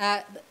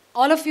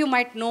 all of you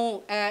might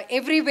know,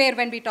 everywhere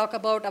when we talk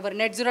about our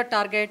net zero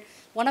target,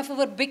 one of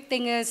our big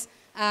thing is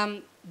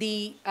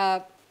the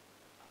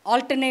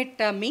alternate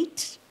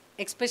meat,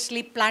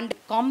 especially plant,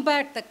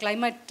 combat the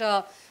climate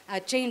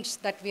change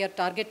that we are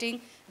targeting.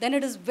 Then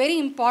it is very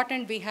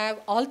important we have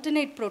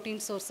alternate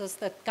protein sources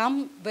that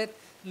come with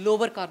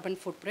lower carbon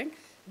footprint.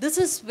 This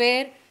is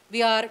where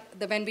we are,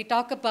 when we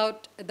talk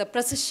about the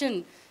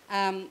precision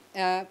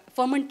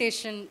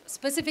fermentation,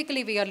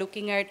 specifically we are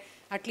looking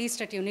at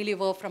least at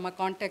Unilever from a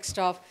context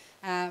of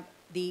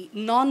the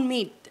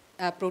non-meat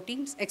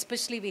proteins.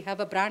 Especially we have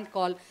a brand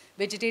called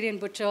Vegetarian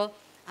Butcher,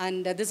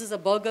 and this is a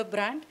burger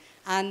brand,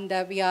 and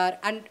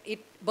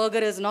burger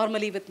is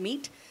normally with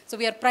meat. So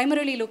we are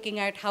primarily looking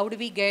at how do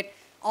we get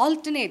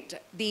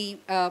alternate the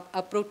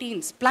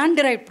proteins,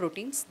 plant-derived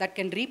proteins that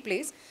can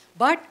replace,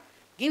 but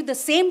give the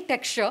same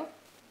texture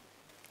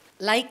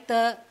like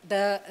the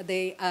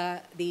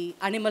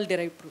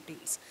animal-derived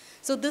proteins.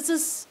 So this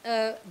is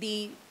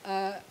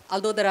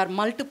although there are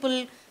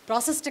multiple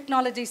process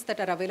technologies that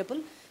are available,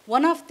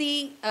 one of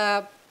the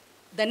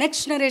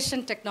next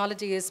generation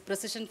technology is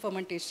precision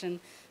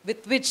fermentation,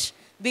 with which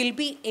we'll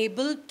be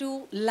able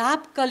to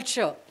lab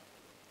culture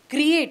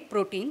create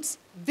proteins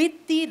with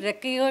the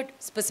required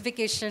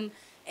specification,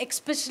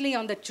 especially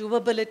on the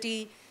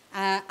chewability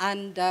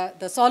and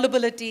the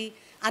solubility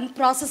and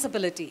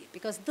processability,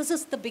 because this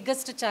is the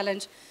biggest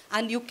challenge,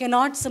 and you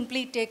cannot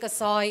simply take a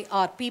soy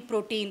or pea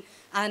protein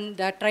and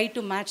try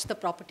to match the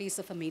properties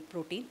of a meat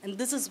protein. And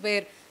this is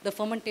where the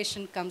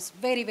fermentation comes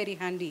very, very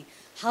handy.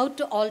 How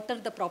to alter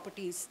the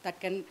properties that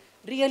can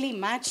really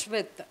match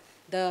with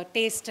the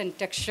taste and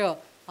texture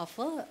of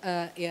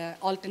a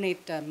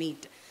alternate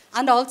meat.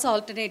 And also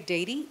alternate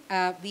dairy.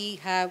 We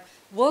have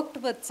worked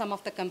with some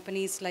of the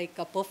companies like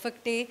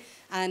Perfect Day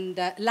and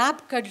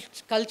lab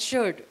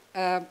cultured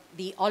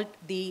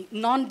the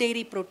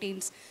non-dairy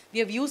proteins we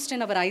have used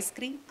in our ice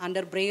cream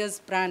under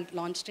Breyer's brand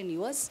launched in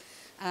US.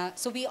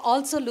 So we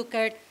also look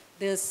at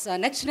this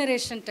next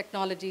generation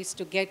technologies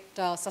to get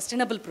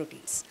sustainable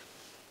proteins.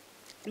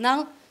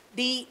 Now,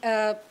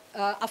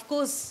 of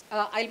course,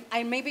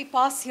 I maybe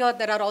pause here.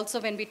 There are also,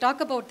 when we talk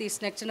about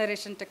these next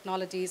generation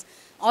technologies,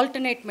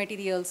 alternate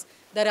materials,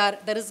 there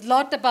is a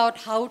lot about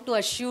how to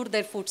assure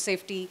their food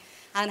safety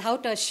and how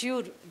to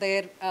assure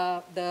their,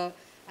 are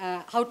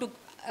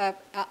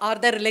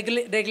there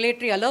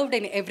regulatory allowed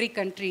in every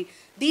country.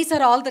 These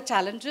are all the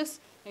challenges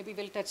maybe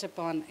we'll touch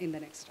upon in the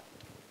next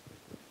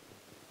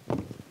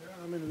round.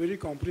 Yeah, I mean, very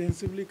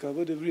comprehensively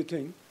covered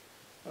everything.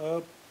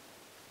 I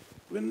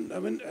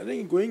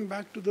think going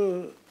back to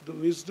the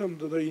wisdom,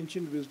 the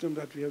ancient wisdom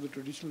that we have, the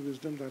traditional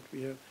wisdom that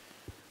we have,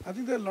 I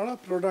think there are a lot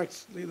of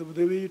products, the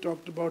way you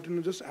talked about,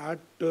 just add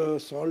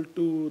salt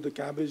to the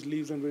cabbage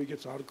leaves and where you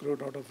get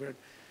sauerkraut out of it.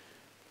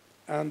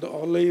 And the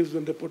olives,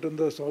 when they put in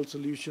the salt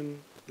solution,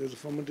 there's a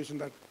fermentation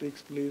that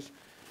takes place.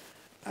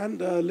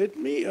 And let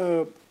me,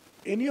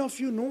 any of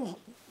you know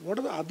what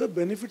are the other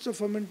benefits of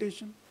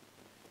fermentation?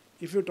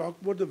 If you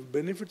talk about the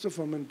benefits of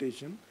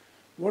fermentation,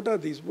 what are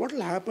these? What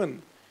will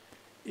happen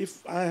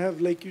if I have,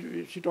 like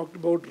she talked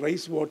about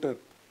rice water?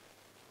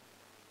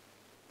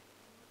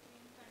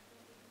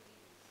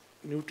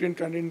 Nutrient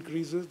content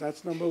increases,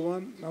 that's number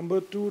one. Number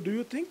two, do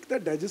you think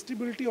that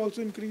digestibility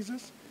also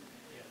increases?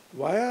 Yeah.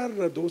 Why are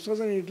dosas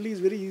and idlis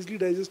very easily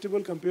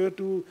digestible compared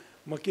to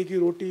makke ki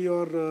roti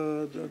or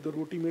the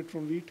roti made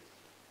from wheat?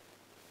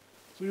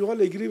 So you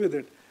all agree with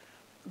it.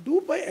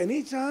 By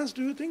any chance,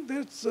 do you think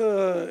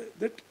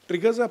that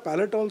triggers our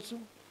palate also?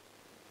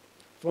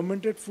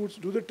 Fermented foods,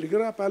 do they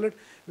trigger our palate?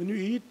 When you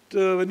eat,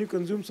 when you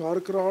consume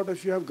sauerkraut,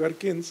 if you have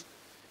gherkins,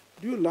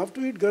 do you love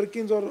to eat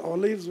gherkins or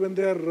olives when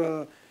they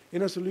are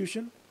in a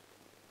solution?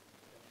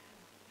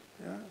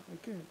 Yeah,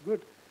 okay,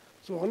 good.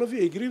 So all of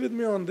you agree with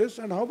me on this.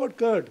 And how about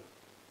curd?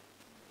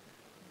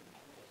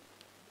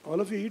 All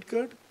of you eat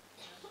curd?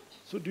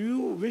 So do you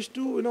wish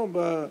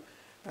to,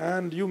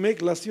 and you make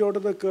lassi out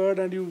of the curd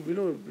and you,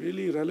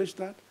 really relish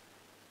that?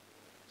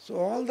 So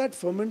all that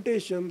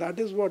fermentation, that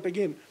is what,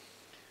 again,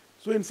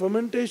 so in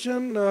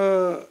fermentation,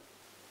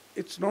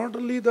 it's not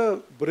only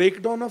the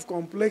breakdown of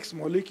complex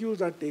molecules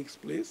that takes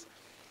place.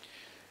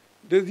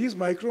 There's these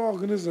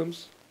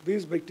microorganisms,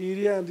 these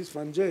bacteria and these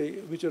fungi,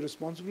 which are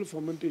responsible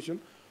for fermentation,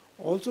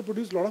 also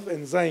produce a lot of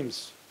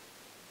enzymes,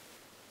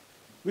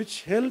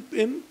 which help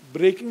in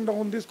breaking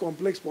down these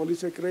complex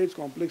polysaccharides,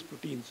 complex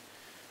proteins.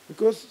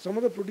 Because some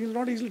of the proteins are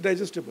not easily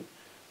digestible.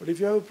 But if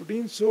you have a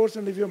protein source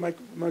and if you have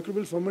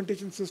microbial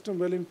fermentation system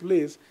well in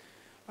place,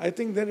 I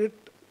think then it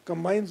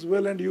combines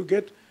well and you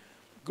get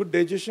good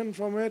digestion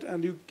from it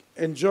and you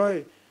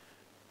enjoy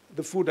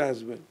the food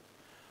as well.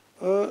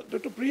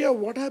 Dr. Priya,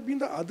 what have been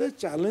the other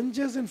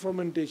challenges in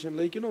fermentation?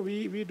 Like,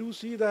 we do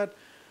see that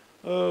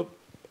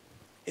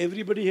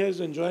everybody here is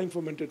enjoying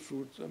fermented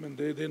fruits. I mean,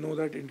 they know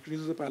that it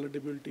increases the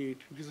palatability, it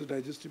increases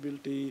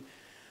digestibility.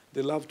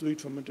 They love to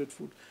eat fermented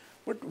food.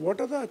 But what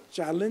are the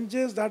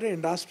challenges that the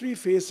industry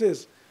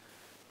faces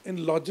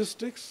in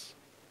logistics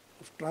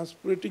of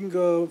transporting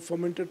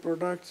fermented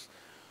products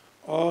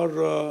or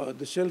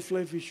the shelf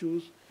life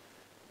issues?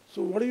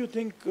 So what do you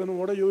think,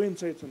 what are your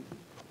insights on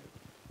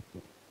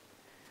that?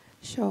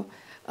 Sure.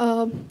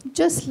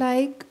 Just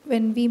like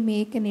when we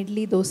make an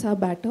idli dosa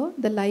batter,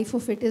 the life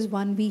of it is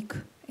 1 week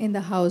in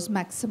the house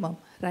maximum,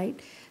 right?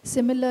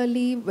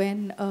 Similarly,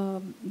 when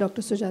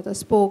Dr. Sujatha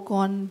spoke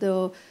on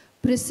the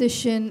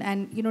precision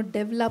and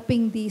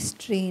developing these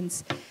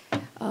strains,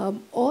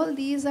 all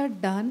these are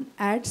done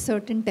at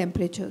certain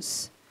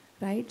temperatures,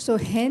 right? So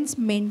hence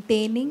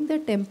maintaining the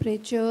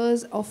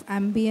temperatures of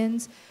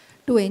ambience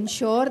to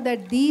ensure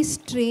that these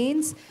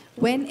strains,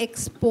 when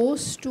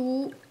exposed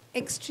to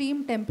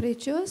extreme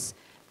temperatures,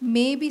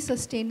 may be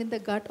sustained in the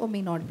gut or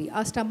may not be.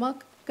 Our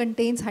stomach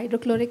contains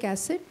hydrochloric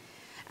acid,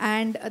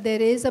 and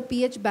there is a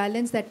pH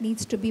balance that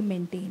needs to be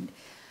maintained.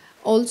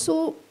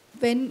 Also,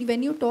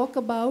 when you talk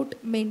about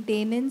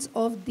maintenance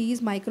of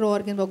these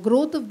microorganisms or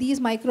growth of these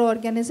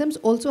microorganisms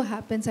also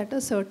happens at a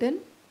certain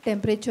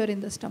temperature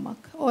in the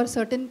stomach or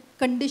certain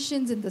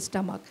conditions in the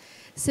stomach.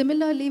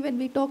 Similarly, when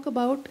we talk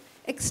about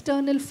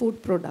external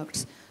food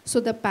products, so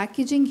the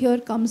packaging here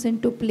comes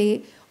into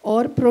play,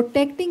 or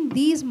protecting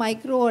these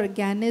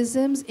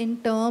microorganisms in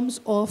terms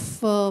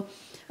of a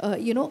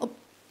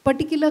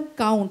particular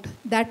count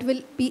that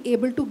will be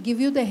able to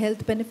give you the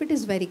health benefit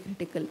is very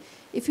critical.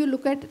 If you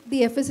look at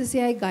the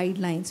FSSAI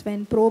guidelines,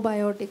 when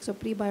probiotics or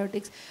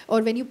prebiotics,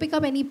 or when you pick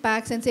up any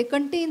packs and say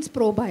contains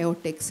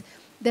probiotics,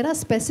 there are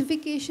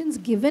specifications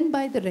given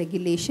by the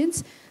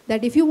regulations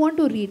that if you want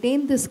to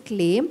retain this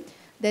claim,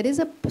 there is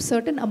a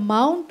certain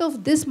amount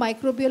of this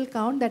microbial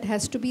count that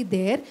has to be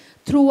there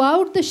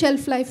throughout the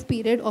shelf life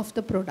period of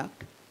the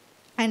product.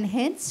 And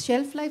hence,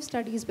 shelf life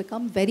studies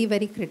become very,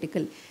 very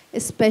critical,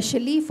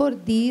 especially for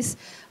these,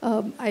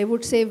 I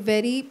would say,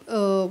 very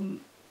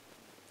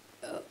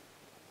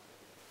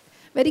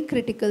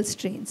critical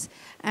strains.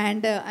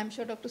 And I'm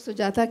sure Dr.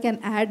 Sujatha can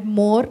add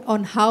more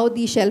on how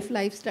the shelf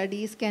life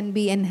studies can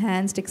be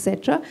enhanced,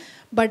 etc.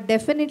 But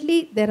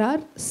definitely, there are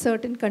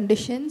certain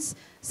conditions,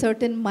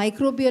 certain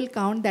microbial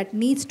count that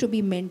needs to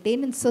be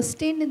maintained and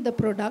sustained in the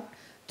product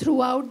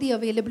throughout the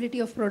availability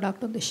of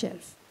product on the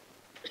shelf.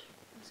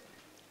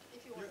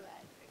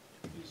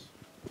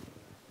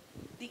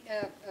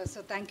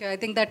 So thank you. I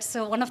think that's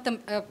one of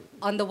the,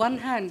 on the one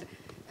hand,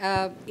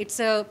 it's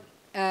a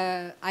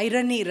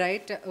irony,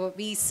 right?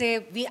 We say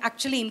we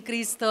actually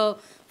increase the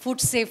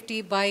food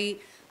safety by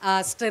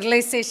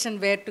sterilization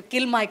where to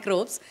kill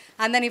microbes.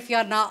 And then if you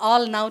are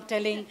now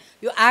telling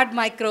you add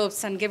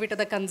microbes and give it to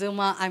the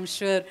consumer, I'm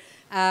sure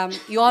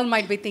you all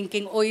might be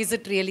thinking, oh, is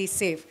it really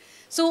safe?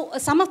 So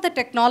some of the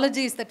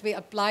technologies that we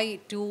apply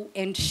to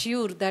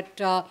ensure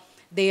that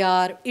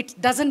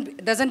it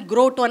doesn't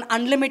grow to an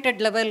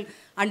unlimited level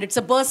and it's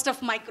a burst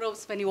of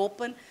microbes when you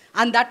open,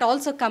 and that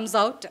also comes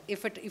out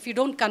if you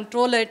don't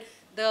control it.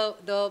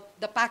 The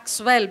pack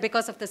swell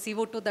because of the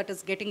CO2 that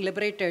is getting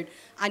liberated,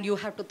 and you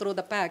have to throw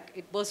the pack.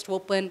 It bursts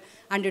open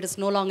and it is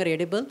no longer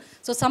edible.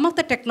 So some of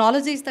the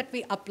technologies that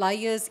we apply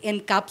is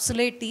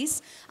encapsulate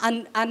these,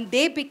 and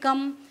they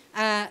become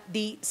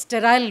the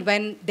sterile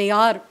when they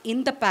are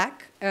in the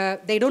pack.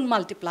 They don't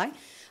multiply.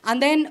 And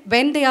then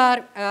when they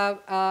are,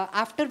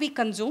 after we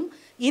consume,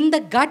 in the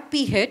gut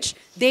pH,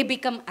 they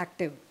become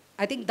active.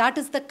 I think that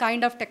is the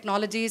kind of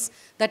technologies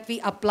that we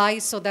apply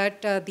so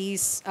that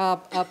these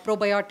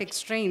probiotic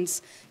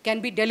strains can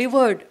be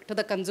delivered to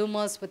the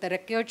consumers with a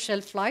record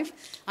shelf life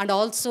and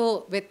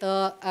also with,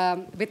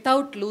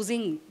 without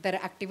losing their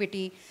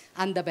activity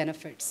and the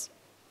benefits.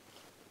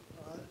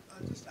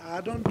 I'll just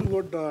add on to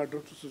what Dr.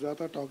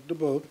 Sujatha talked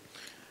about.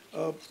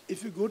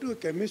 If you go to a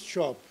chemist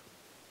shop,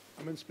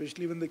 I mean,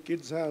 especially when the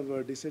kids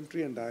have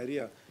dysentery and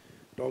diarrhea,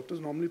 doctors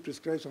normally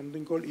prescribe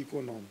something called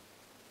Econom.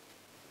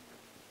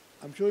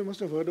 I'm sure you must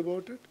have heard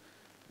about it.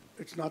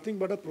 It's nothing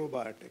but a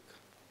probiotic.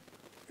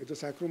 It's a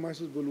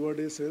Saccharomyces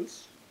boulevardiae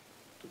cells.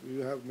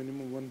 You have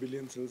minimum 1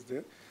 billion cells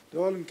there. They're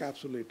all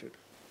encapsulated.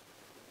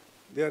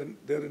 They're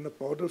in a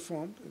powder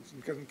form. It's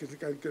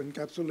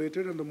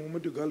encapsulated, and the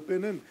moment you gulp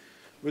in,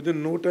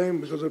 within no time,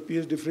 because of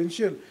pH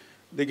differential,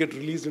 they get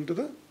released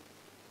into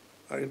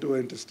our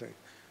intestine.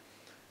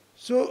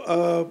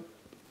 So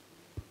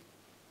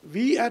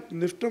we at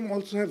NIFTEM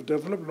also have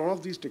developed a lot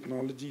of these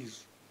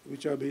technologies,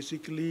 which are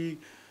basically,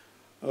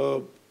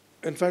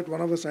 in fact, one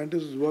of our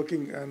scientists is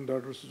working, and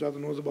Dr. Sujatha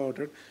knows about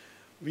it.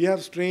 We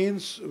have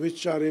strains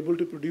which are able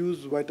to produce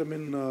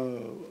vitamin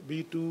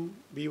B2,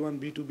 B1,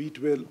 B2,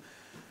 B12,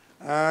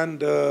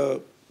 and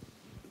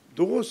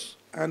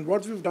and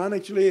what we've done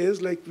actually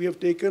is, like, we have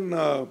taken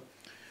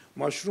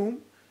mushroom,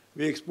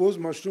 we expose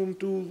mushroom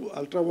to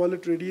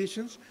ultraviolet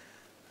radiations,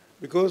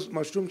 because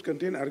mushrooms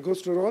contain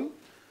ergosterol.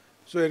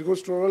 So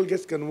ergosterol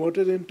gets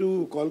converted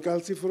into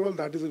cholecalciferol,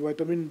 that is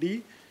vitamin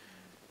D,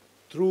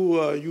 through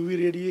UV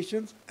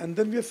radiations, and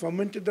then we have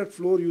fermented that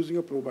flour using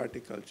a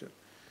probiotic culture.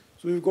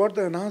 So we've got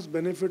the enhanced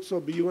benefits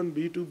of B1,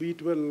 B2,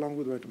 B12 along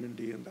with vitamin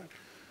D in that.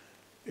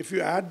 If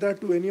you add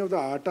that to any of the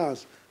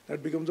attas,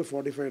 that becomes a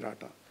fortified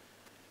atta.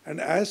 And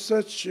as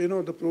such, the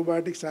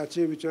probiotic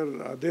sachet which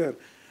are there,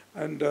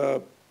 and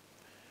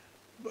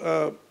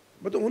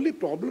but the only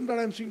problem that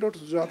I'm seeing, Dr.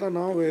 Sujatha,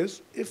 now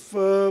is if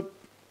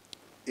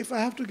I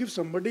have to give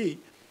somebody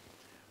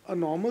a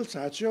normal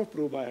sachet of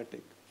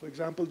probiotic, for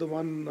example, the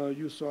one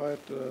you saw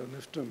at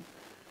NIFTEM.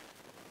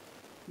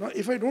 Now,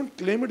 if I don't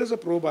claim it as a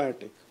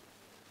probiotic,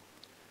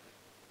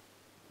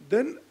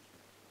 then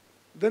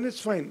it's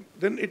fine.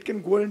 Then it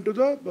can go into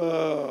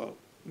the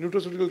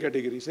nutraceutical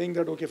category, saying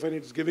that, okay, fine,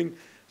 it's giving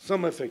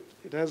some effect.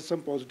 It has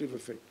some positive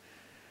effect.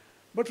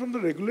 But from the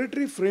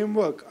regulatory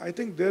framework, I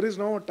think there is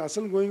now a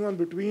tussle going on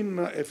between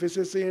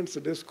FSSA and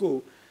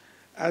SEDESCO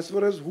as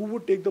far as who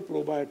would take the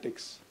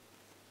probiotics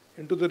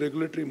into the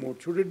regulatory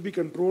mode. Should it be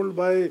controlled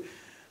by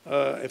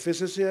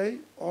FSSAI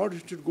or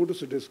it should go to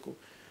SEDESCO?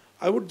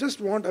 I would just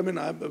want,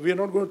 we are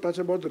not going to touch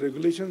about the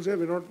regulations here.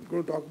 We're not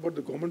going to talk about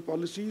the government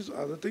policies,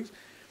 other things.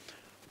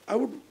 I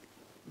would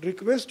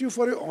request you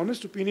for your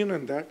honest opinion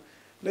on that.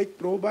 Like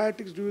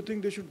probiotics, do you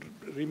think they should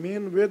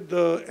remain with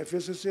the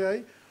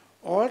FSSAI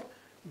or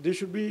they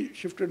should be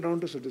shifted down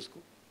to SEDESCO?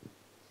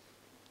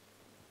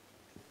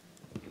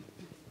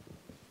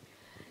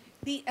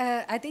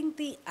 I think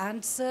the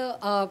answer,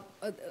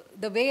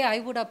 the way I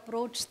would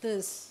approach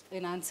this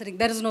in answering,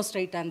 there is no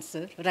straight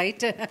answer,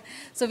 right?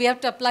 So we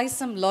have to apply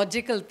some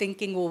logical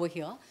thinking over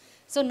here.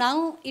 So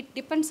now it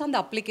depends on the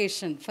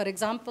application. For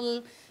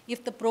example,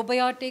 if the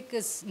probiotic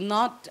is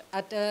not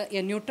at a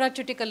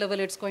nutraceutical level,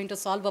 it's going to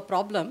solve a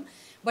problem,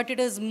 but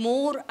it is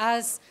more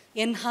as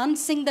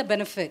enhancing the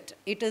benefit.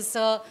 It is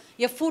a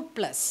food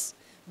plus,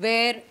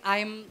 where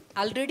I'm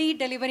already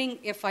delivering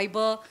a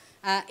fiber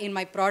in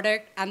my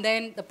product, and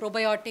then the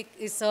probiotic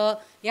is a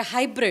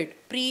hybrid,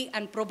 pre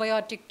and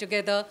probiotic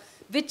together,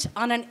 which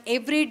on an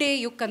everyday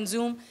you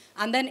consume,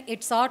 and then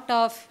it sort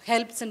of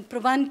helps in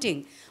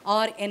preventing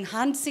or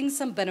enhancing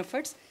some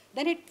benefits,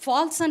 then it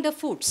falls under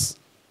foods.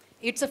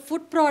 It's a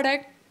food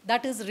product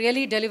that is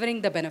really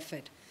delivering the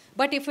benefit.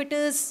 But if it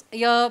is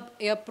a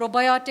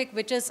probiotic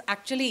which is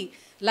actually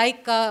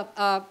like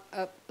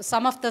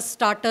some of the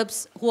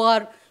startups who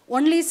are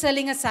only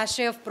selling a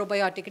sachet of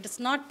probiotic, it is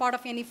not part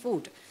of any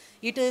food.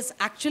 It is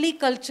actually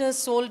cultures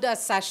sold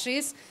as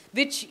sachets,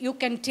 which you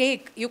can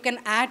take, you can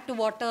add to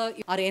water,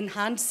 you are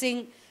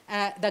enhancing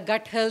the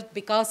gut health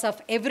because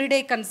of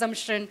everyday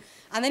consumption,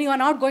 and then you are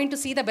not going to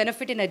see the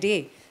benefit in a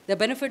day. The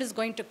benefit is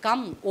going to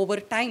come over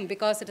time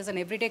because it is an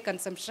everyday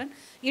consumption.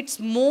 It's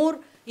more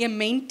a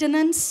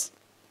maintenance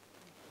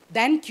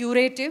than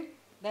curative,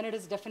 then it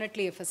is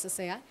definitely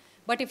FSSAI.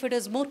 But if it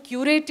is more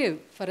curative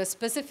for a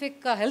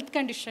specific health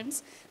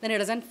conditions, then it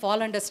doesn't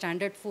fall under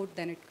standard food,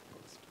 then it goes.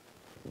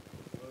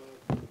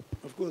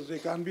 Of course, there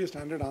can't be a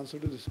standard answer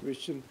to this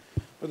question.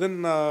 But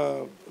then,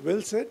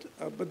 well said.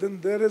 But then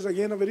there is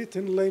again a very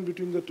thin line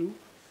between the two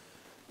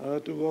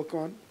to work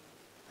on.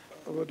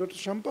 Dr.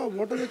 Shampa,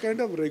 what are the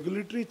kind of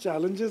regulatory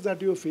challenges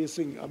that you are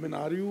facing?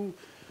 Are you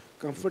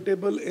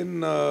comfortable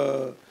in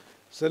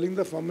selling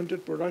the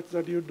fermented products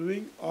that you're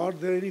doing, or are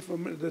there any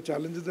the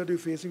challenges that you're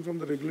facing from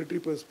the regulatory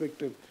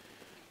perspective?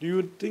 Do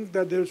you think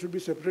that there should be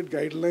separate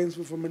guidelines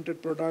for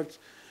fermented products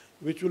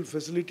which will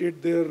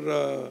facilitate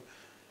their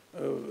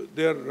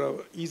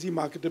easy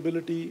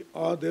marketability,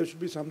 or there should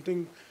be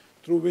something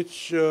through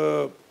which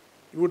you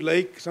would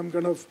like some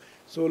kind of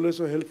solace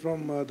or help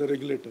from the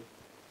regulator?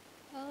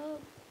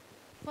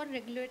 For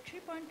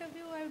regulatory point of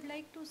view, I would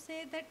like to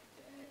say that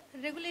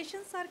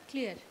regulations are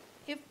clear.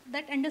 If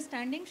that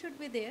understanding should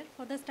be there,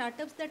 for the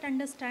startups that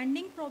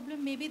understanding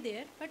problem may be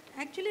there, but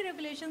actually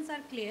regulations are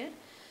clear.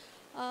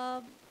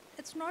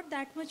 It's not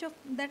that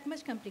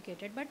much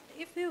complicated. But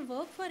if you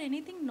work for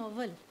anything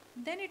novel,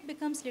 then it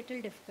becomes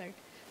little difficult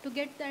to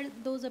get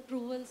those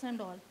approvals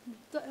and all.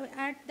 So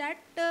at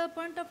that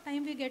point of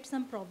time, we get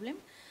some problem.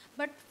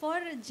 But for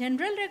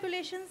general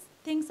regulations,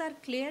 things are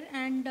clear,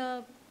 and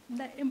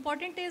the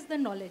important is the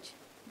knowledge.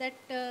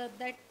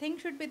 That thing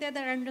should be there,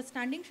 that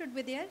understanding should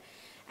be there.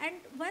 And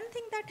one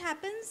thing that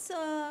happens,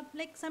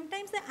 like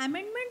sometimes the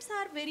amendments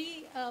are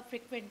very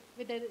frequent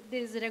with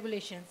these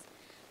regulations.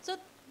 So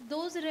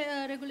those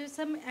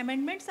some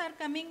amendments are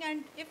coming,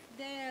 and if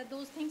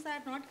those things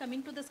are not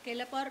coming to the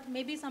scale up, or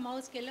maybe somehow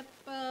scale up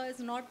is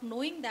not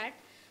knowing that,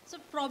 so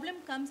problem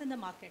comes in the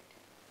market.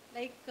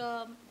 Like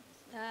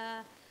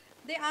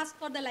they ask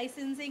for the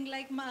licensing,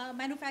 like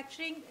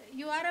manufacturing.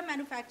 You are a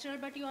manufacturer,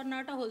 but you are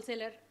not a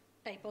wholesaler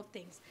type of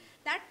things.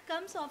 That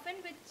comes often,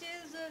 which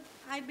is,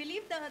 I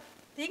believe the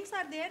things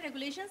are there,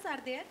 regulations are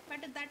there,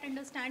 but that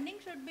understanding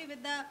should be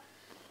with the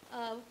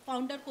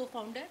founder,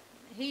 co-founder.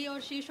 He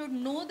or she should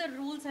know the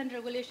rules and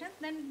regulations.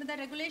 Then the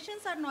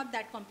regulations are not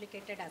that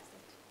complicated as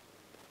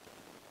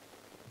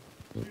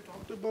such. You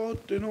talked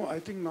about, I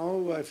think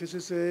now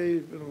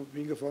FSSAI,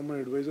 being a former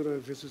advisor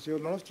of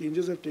FSSAI, a lot of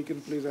changes have taken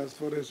place as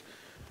far as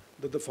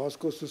the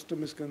FOSCO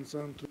system is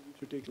concerned, through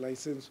which you take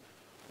license,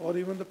 or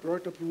even the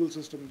product approval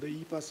system, the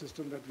EPAS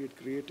system that we had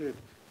created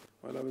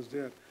while I was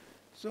there.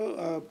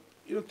 So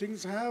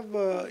things have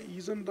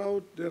eased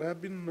out. There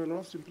have been a lot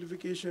of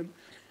simplification.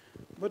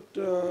 But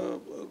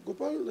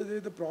Gopal,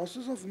 the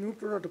process of new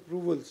product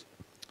approvals,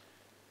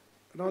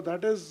 now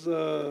that is,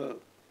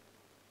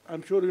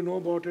 I'm sure you know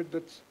about it,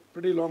 that's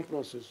pretty long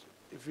process.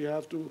 If we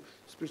have to,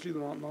 especially the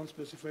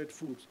non-specified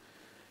foods,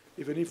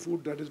 if any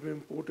food that is being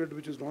imported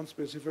which is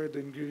non-specified, the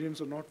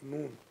ingredients are not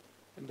known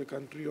in the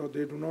country or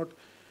they do not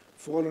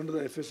fall under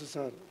the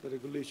FSSR, the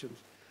regulations.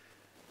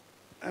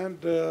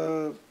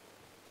 And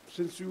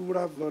since you would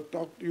have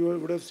you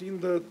would have seen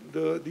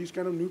these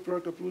kind of new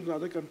product approvals in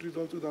other countries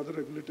also, the other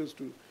regulators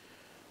too.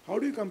 How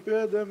do you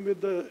compare them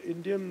with the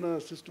Indian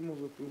system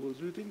of approvals?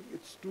 Do you think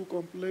it's too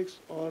complex,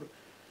 or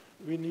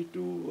we need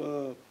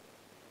to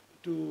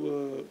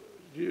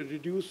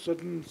reduce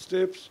certain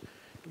steps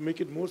to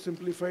make it more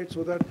simplified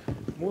so that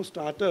more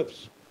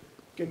startups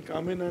can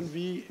come in, and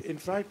we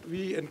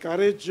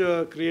encourage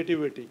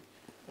creativity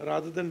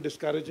rather than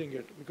discouraging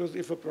it? Because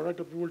if a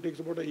product approval takes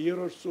about a year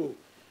or so,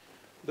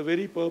 the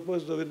very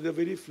purpose, the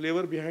very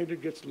flavor behind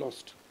it gets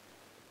lost.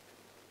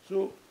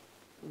 So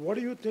what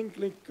do you think,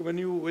 like when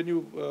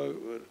you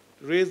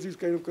raise these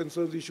kind of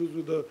concerns, issues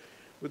with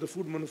the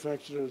food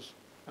manufacturers?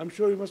 I'm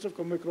sure you must have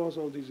come across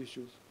all these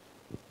issues.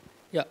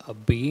 Yeah,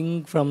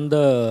 being from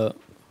the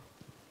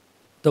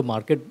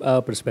market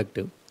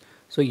perspective,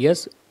 so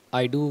yes,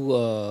 I have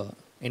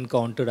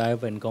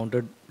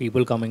encountered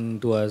people coming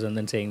to us and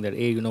then saying that,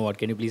 hey, you know what,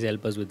 can you please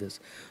help us with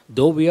this?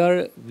 Though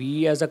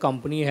we as a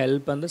company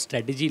help on the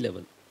strategy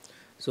level.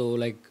 So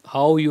like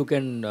how you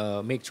can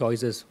make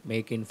choices,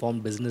 make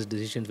informed business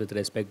decisions with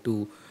respect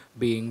to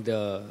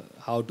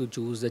how to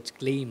choose the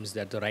claims,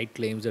 that the right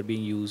claims are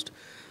being used.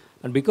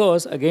 And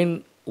because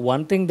again,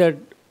 one thing that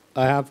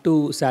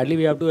sadly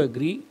we have to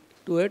agree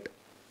to it,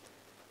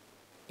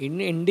 in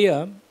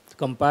India,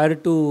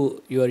 compared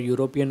to your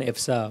European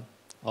EFSA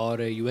or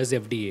US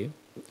FDA,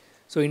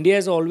 so India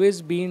has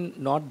always been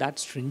not that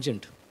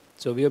stringent.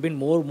 So we have been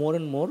more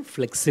and more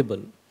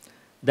flexible.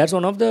 That's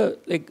one of the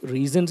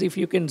reasons, if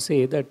you can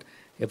say, that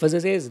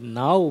FSSA is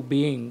now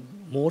being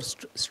more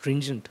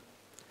stringent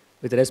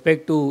with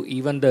respect to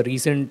even the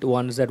recent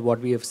ones that what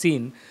we have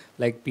seen.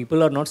 Like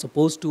people are not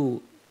supposed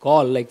to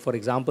call, like for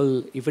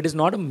example, if it is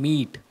not a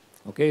meat,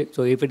 okay,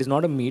 so if it is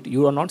not a meat,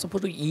 you are not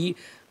supposed to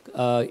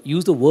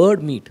use the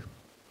word meat.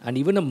 And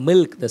even a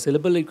milk, the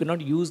syllable, you cannot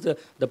use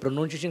the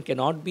pronunciation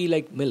cannot be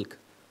like milk,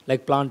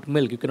 like plant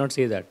milk, you cannot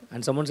say that.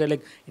 And someone said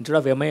like, instead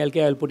of MILK,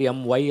 I'll put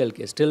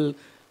MYLK. Still,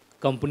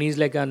 companies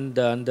like and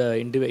the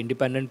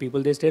independent people,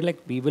 they say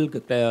like, we will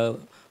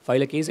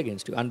file a case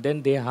against you. And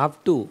then they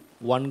have to,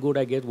 one good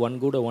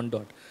or one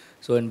dot.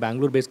 So in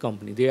Bangalore-based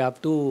company, they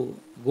have to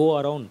go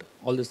around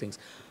all these things.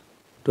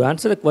 To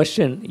answer the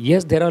question,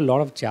 yes, there are a lot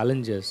of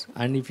challenges.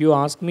 And if you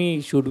ask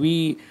me, should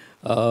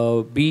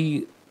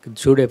FSSA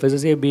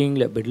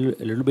being a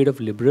little bit of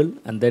liberal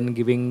and then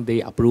giving the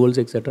approvals,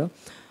 etc.,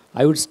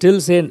 I would still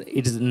say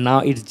it is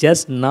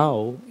just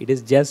now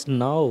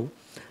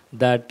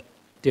that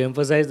to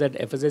emphasize that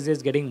FSSA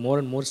is getting more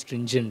and more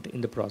stringent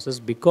in the process,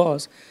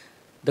 because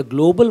the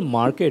global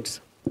markets,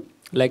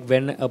 like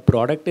when a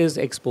product is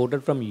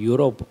exported from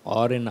Europe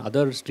or in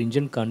other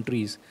stringent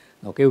countries,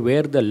 okay,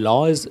 where the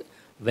law is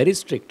very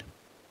strict,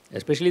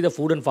 especially the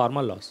food and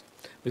pharma laws,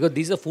 because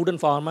these are food and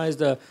pharma is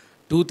the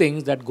two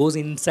things that goes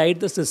inside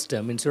the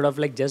system instead of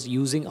like just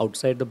using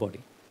outside the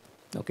body.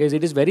 Okay, so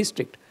it is very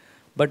strict.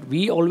 But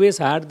we always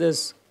had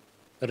this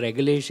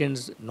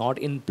regulations not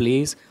in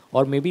place,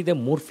 or maybe the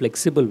more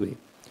flexible way.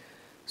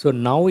 So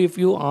now if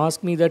you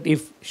ask me that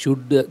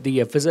should the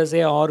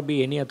FSSA or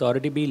be any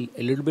authority be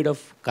a little bit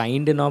of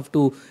kind enough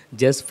to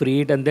just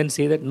free it and then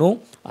say that, no,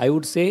 I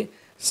would say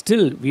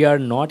still we are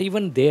not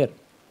even there.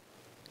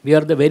 We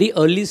are at the very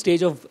early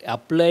stage of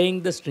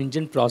applying the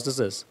stringent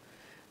processes,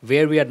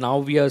 where we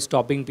are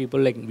stopping people,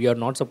 like we are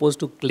not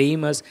supposed to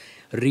claim as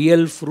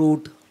real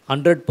fruit,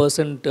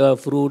 100%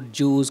 fruit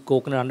juice,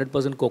 coconut,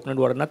 100% coconut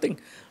water, nothing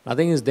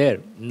is there.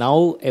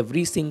 Now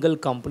every single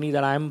company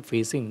that I am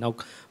facing, now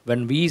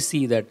when we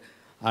see that,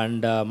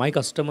 and my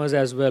customers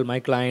as well, my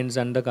clients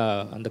and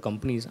the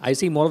companies, I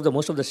see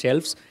most of the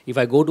shelves. If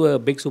I go to a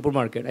big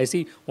supermarket, I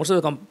see most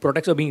of the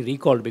products are being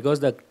recalled because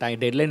the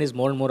deadline is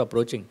more and more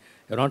approaching.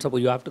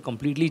 You have to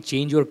completely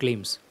change your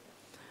claims,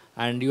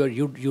 and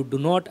you do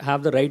not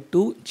have the right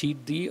to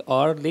cheat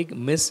or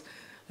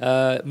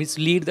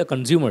mislead the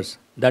consumers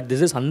that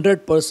this is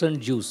 100%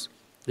 juice,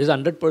 this is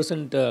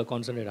 100%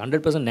 concentrate,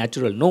 100%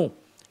 natural. No,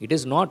 it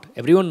is not.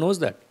 Everyone knows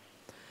that.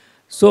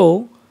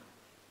 So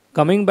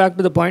coming back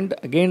to the point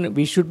again,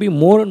 we should be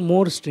more and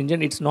more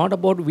stringent. It's not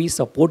about we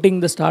supporting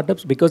the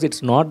startups, because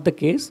it's not the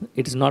case.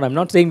 It's not. I'm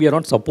not saying we are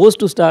not supposed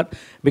to start,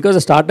 because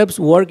the startups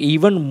work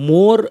even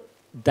more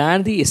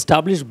than the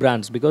established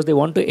brands, because they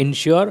want to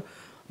ensure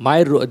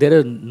there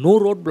are no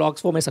roadblocks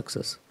for my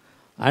success,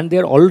 and they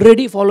are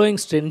already following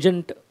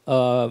stringent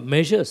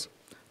measures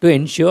to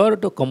ensure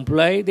to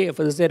comply the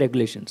FSSA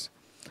regulations.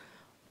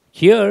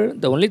 Here,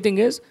 the only thing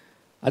is,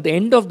 at the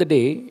end of the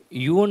day,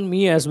 you and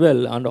me as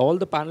well, and all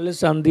the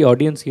panelists and the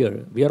audience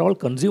here, we are all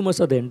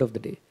consumers at the end of the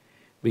day.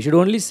 We should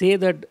only say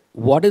that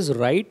what is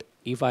right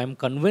if I'm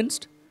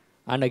convinced,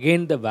 and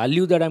again the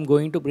value that I'm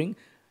going to bring,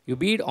 you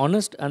be it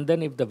honest, and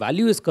then if the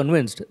value is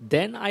convinced,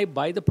 then I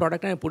buy the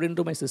product and I put it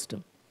into my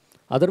system.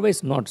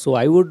 Otherwise not. So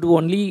I would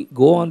only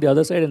go on the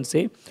other side and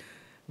say,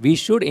 we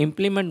should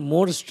implement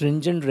more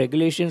stringent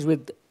regulations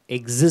with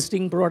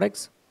existing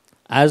products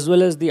as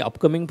well as the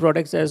upcoming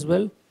products as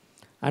well.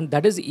 And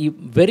that is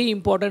very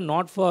important,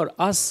 not for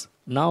us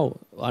now,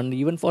 and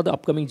even for the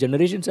upcoming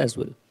generations as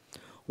well.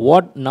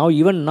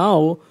 Even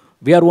now,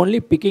 we are only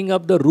picking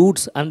up the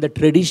roots and the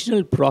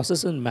traditional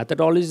process and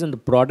methodologies and the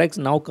products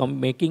now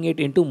making it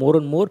into more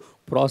and more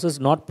process,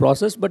 not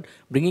process, but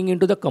bringing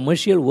into the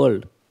commercial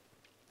world.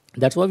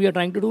 That's what we are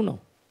trying to do now.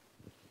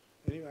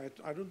 Anyway,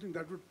 I don't think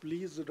that would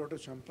please Dr.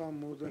 Shampa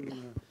more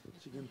than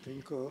she can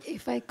think of.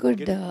 If I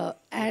could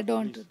add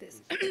on to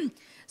this.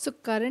 So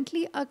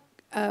currently,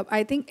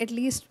 I think at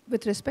least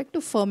with respect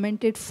to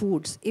fermented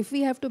foods, if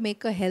we have to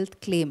make a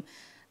health claim,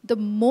 the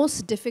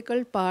most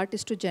difficult part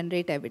is to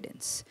generate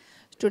evidence.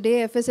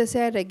 Today,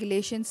 FSSAI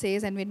regulation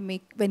says, and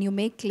when you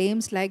make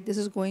claims like this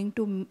is going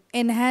to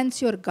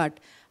enhance your gut,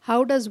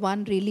 how does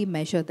one really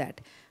measure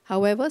that?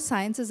 However,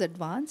 science is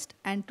advanced,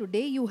 and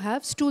today you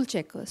have stool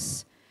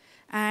checkers.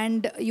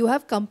 And you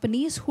have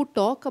companies who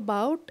talk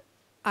about,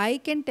 I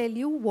can tell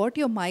you what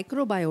your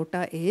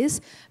microbiota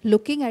is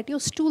looking at your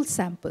stool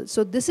sample.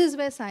 So this is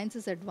where science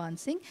is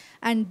advancing,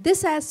 and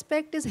this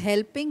aspect is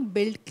helping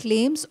build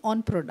claims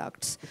on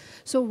products.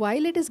 So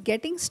while it is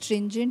getting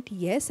stringent,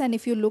 yes, and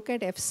if you look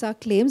at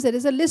EFSA claims, there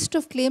is a list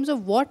of claims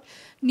of what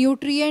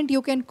nutrient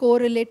you can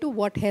correlate to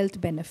what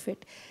health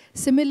benefit.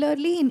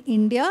 Similarly, in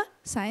India,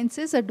 science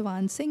is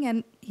advancing,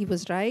 and he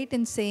was right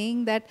in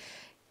saying that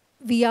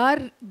we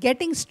are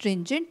getting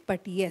stringent,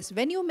 but yes,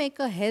 when you make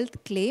a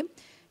health claim,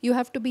 you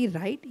have to be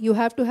right. You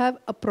have to have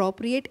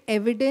appropriate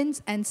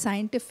evidence and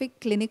scientific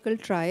clinical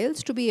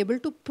trials to be able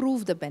to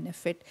prove the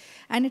benefit.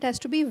 And it has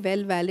to be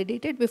well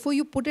validated before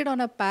you put it on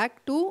a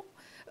pack to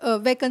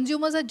where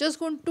consumers are just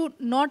going to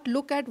not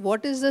look at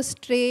what is the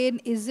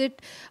strain, is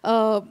it,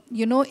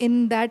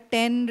 in that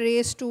 10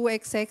 raised to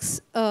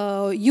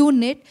XX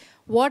unit,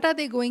 what are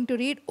they going to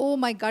read? Oh,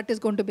 my gut is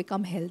going to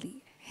become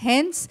healthy.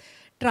 Hence,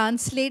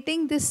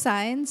 translating this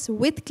science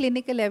with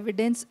clinical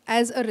evidence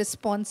as a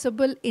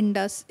responsible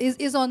industry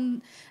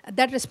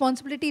that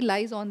responsibility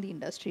lies on the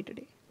industry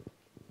today.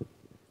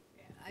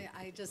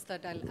 I just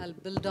thought I'll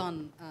build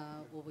on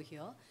over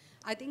here.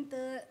 I think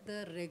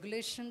the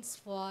regulations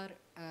for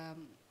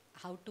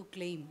how to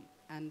claim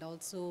and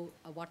also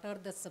what are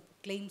the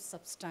claim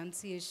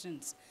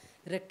substantiations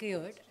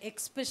required,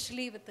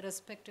 especially with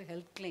respect to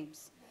health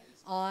claims,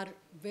 are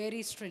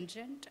very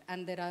stringent,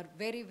 and there are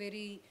very,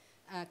 very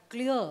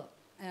clear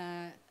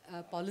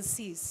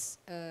policies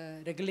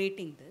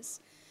regulating this.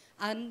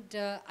 And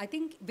I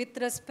think with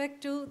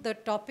respect to the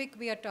topic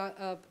we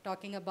are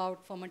talking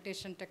about,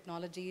 fermentation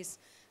technologies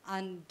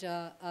and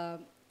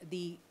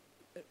the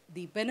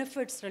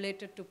benefits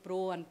related to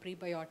pro and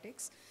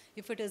prebiotics,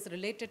 if it is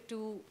related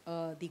to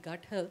the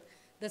gut health,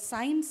 the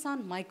science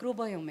on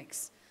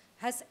microbiomics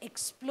has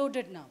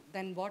exploded now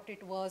than what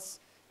it was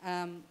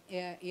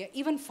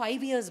even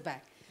 5 years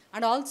back.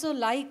 And also,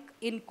 like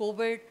in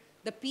COVID,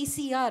 the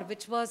PCR,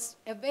 which was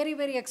a very,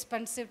 very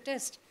expensive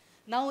test,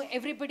 now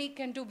everybody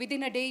can do,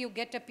 within a day you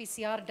get a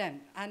PCR done,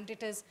 and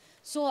it is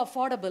so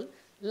affordable.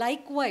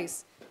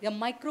 Likewise, the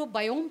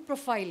microbiome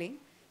profiling,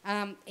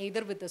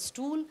 either with the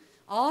stool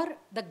or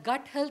the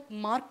gut health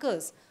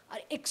markers, are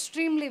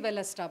extremely well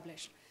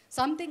established.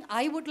 Something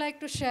I would like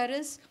to share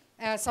is,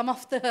 some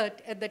of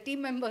the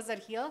team members are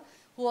here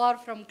who are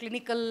from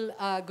clinical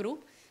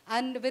group,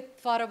 and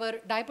for our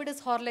diabetes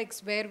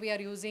Horlicks, where we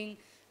are using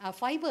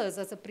fibers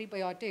as a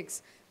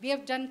prebiotics, we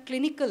have done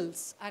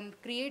clinicals and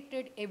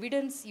created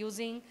evidence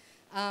using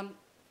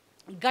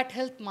gut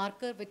health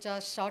marker, which are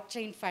short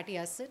chain fatty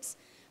acids.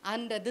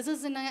 And this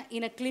is in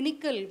a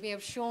clinical, we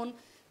have shown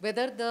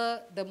whether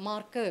the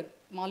marker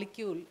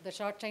molecule, the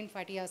short chain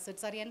fatty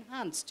acids, are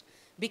enhanced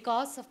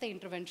because of the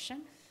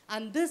intervention.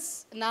 And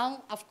this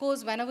now, of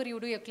course, whenever you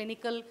do a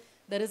clinical,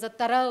 there is a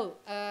thorough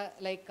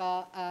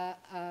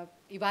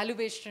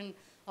evaluation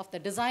of the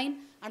design,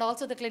 and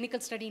also the clinical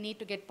study need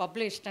to get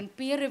published and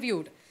peer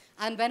reviewed.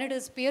 And when it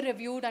is peer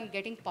reviewed and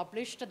getting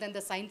published, then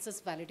the science is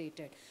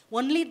validated.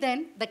 Only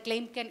then the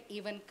claim can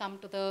even come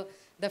to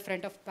the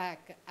front of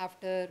pack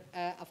after,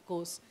 of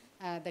course,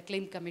 the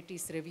claim committee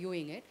is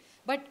reviewing it.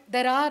 But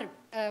there are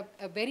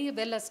very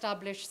well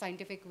established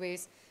scientific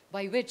ways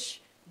by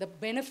which the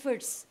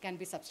benefits can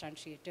be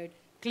substantiated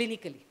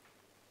clinically.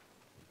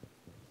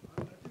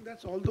 I think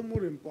that's all the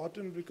more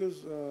important,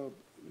 because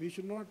we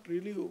should not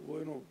really,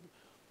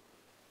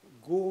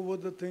 go over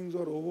the things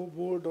or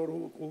overboard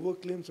or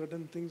overclaim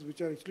certain things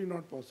which are actually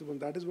not possible.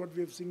 That is what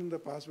we have seen in the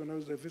past when I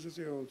was the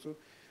FSSA also.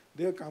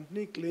 There are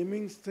company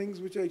claiming things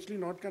which are actually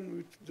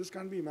which just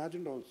can't be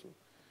imagined also.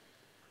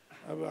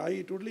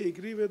 I totally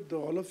agree with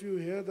all of you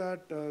here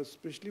that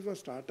especially for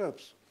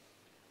startups,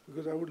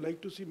 because I would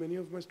like to see many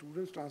of my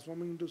students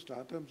transforming into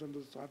startups, and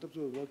the startups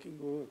who are working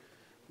over,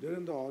 they're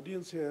in the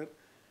audience here.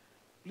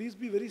 please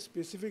be very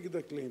specific with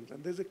the claims.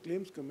 And there's a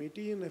claims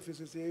committee in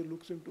FSSAI who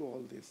looks into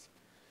all this.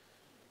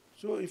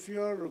 So if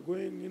you are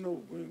going,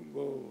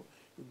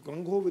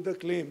 gung-ho with the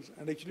claims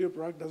and actually your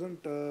product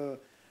doesn't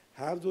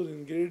have those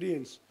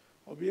ingredients,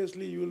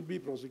 obviously you will be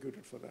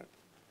prosecuted for that.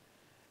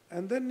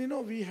 And then,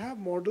 we have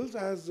models,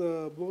 as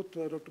both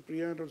Dr.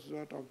 Priya and Dr.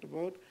 Sujatha talked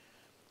about.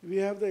 We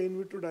have the in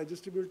vitro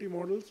digestibility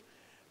models,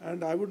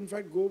 and I would in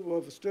fact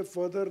go a step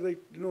further, like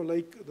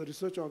the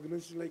research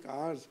organizations like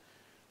ours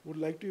would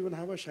like to even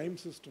have a Shime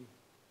system,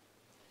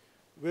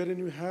 wherein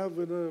you have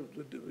the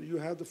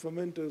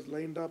fermenters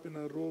lined up in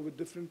a row with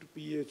different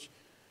pH,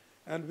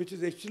 and which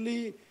is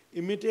actually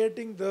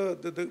imitating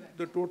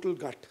the total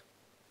gut,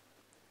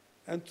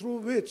 and through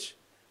which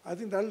I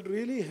think that will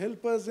really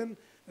help us in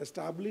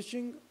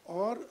establishing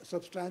or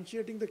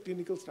substantiating the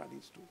clinical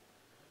studies too.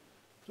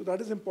 So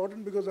that is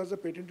important because that's a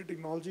patented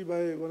technology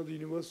by one of the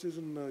universities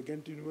in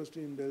Ghent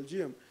University in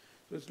Belgium.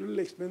 So it's a little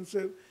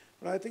expensive,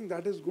 but I think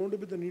that is going to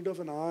be the need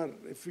of an hour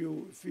if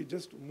we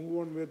just move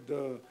on with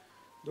the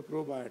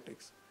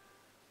probiotics.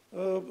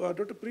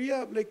 Dr.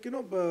 Priya,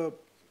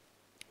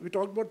 we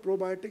talked about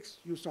probiotics.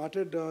 You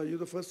started,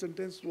 the first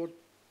sentence, what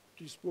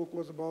you spoke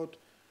was about,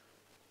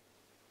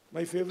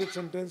 my favorite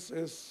sentence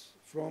is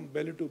from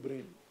belly to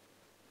brain.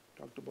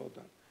 Talked about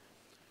that.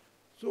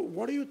 So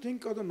what do you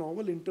think are the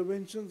novel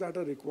interventions that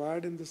are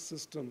required in this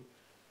system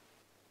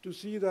to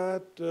see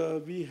that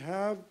we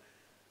have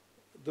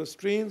the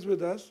strains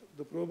with us,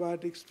 the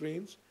probiotic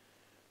strains,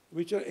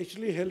 which are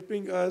actually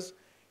helping us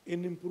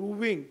in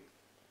improving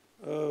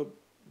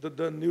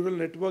the neural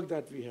network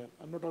that we have?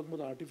 I'm not talking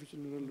about the artificial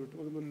neural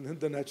network,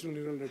 the natural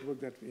neural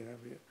network that we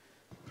have here.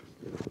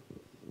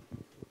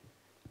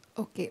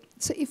 Okay,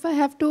 so if I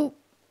have to,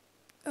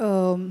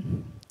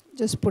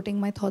 just putting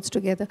my thoughts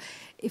together,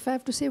 if I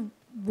have to say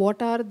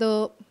what are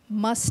the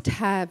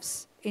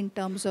must-haves in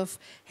terms of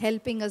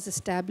helping us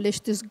establish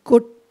this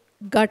good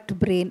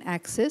gut-brain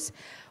axis,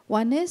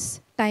 one is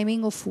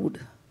timing of food.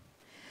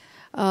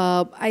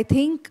 I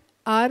think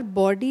our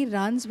body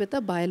runs with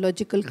a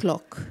biological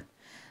clock.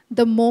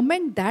 The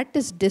moment that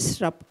is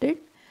disrupted,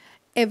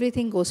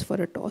 everything goes for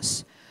a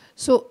toss.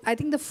 So I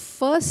think the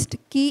first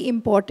key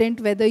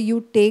important, whether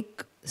you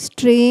take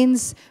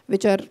strains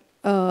which are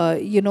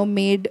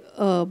made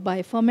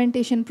by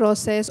fermentation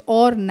process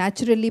or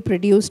naturally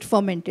produced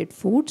fermented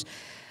foods,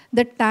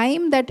 the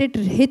time that it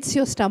hits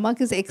your stomach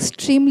is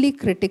extremely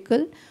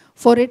critical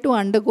for it to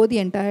undergo the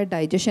entire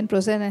digestion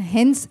process and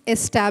hence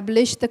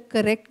establish the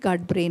correct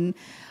gut-brain,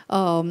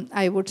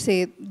 I would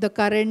say the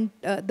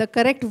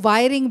correct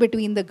wiring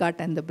between the gut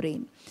and the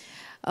brain.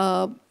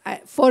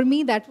 For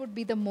me, that would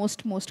be the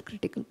most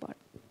critical part.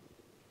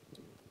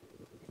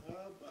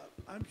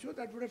 I'm sure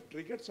that would have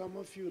triggered some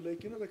of you, the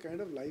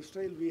kind of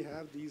lifestyle we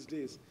have these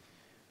days.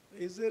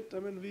 Is it,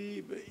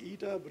 we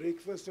eat our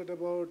breakfast at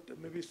about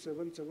maybe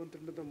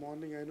 7:30 in the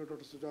morning. I know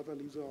Dr. Sujatha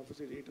leaves her office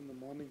at 8 in the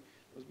morning,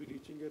 must be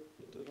reaching at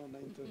around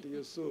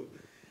 9:30 or so,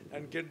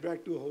 and get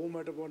back to home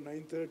at about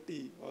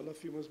 9:30. All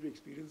of you must be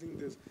experiencing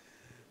this.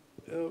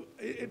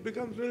 It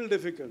becomes a little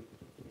difficult.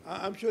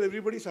 I'm sure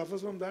everybody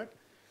suffers from that.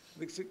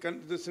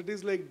 The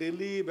cities like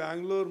Delhi,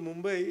 Bangalore,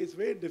 Mumbai, it's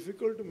very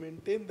difficult to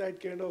maintain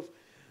that kind of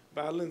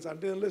balance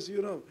unless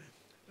you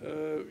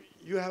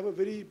have a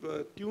very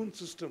tuned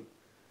system.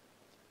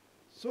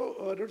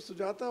 So, Dr.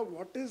 Sujatha,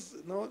 what is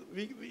now?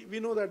 We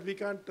know that we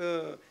can't.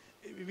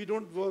 We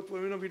don't work.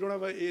 We don't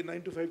have a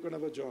 9 to 5 kind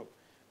of a job.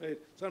 Right?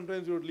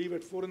 Sometimes we would leave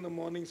at 4 in the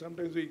morning.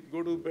 Sometimes we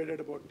go to bed at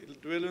about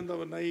 12 in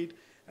the night,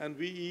 and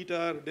we eat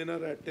our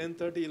dinner at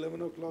 10:30,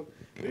 11 o'clock.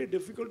 Very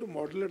difficult to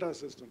modulate our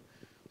system.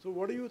 So,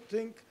 what do you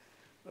think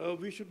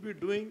we should be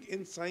doing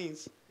in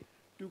science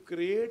to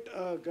create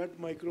a gut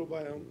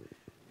microbiome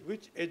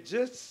which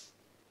adjusts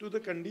to the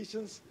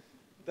conditions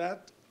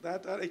that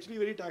are actually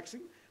very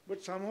taxing,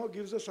 but somehow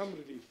gives us some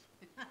relief?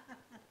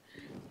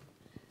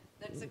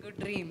 That's a good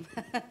dream.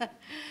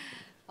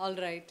 All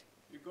right.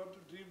 You got to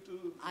dream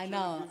to. I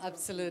know,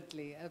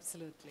 absolutely.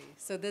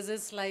 So this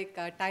is like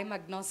a time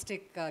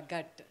agnostic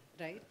gut,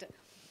 right?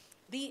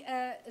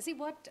 See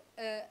what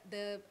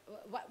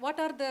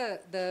are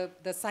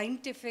the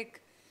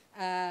scientific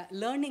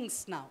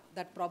learnings now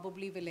that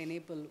probably will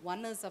enable.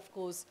 One is, of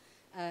course,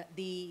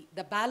 the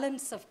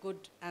balance of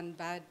good and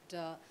bad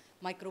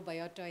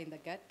microbiota in the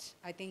gut.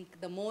 I think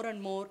the more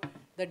and more,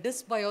 the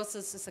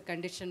dysbiosis is a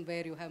condition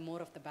where you have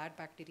more of the bad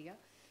bacteria.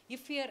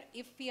 If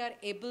we are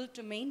able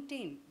to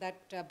maintain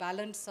that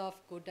balance of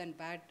good and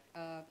bad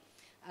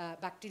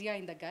bacteria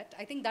in the gut,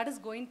 I think that is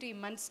going to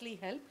immensely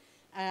help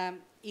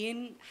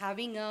in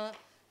having a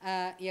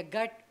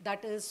gut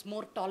that is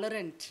more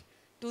tolerant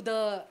to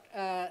the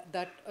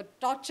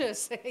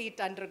tortures it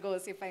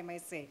undergoes, if I may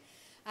say.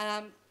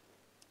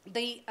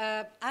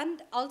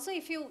 And also,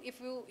 if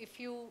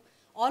you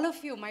all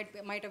of you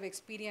might have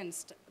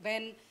experienced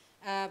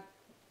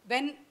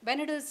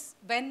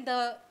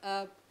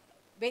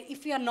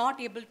if you are not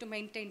able to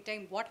maintain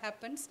time, what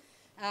happens?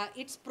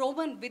 It's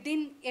proven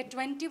within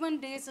 21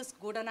 days is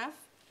good enough.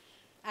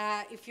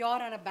 If you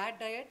are on a bad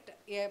diet,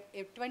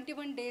 if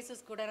 21 days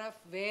is good enough,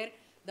 where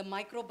the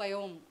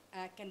microbiome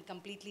can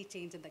completely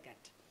change in the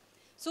gut.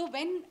 So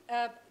when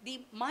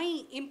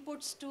my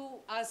inputs to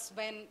us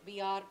when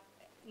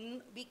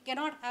we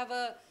cannot have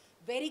a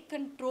very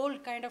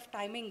controlled kind of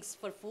timings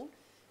for food.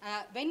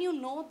 When you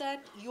know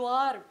that you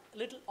are a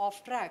little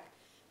off track,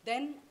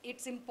 then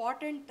it's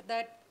important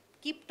that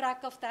keep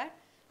track of that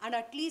and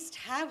at least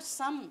have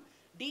some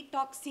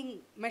detoxing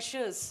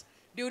measures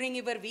during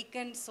your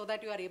weekends so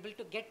that you are able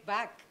to get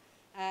back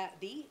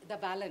the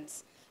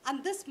balance.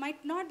 And this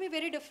might not be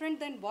very different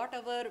than what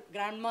our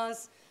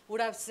grandmas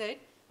would have said.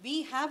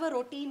 We have a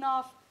routine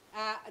of,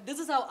 this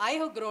is how I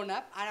have grown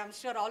up, and I'm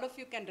sure all of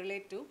you can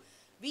relate to.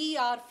 We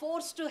are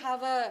forced to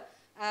have a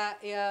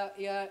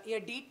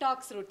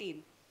detox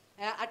routine.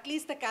 At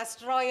least the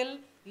castor oil,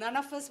 none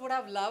of us would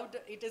have loved.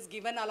 It is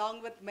given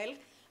along with milk,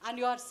 and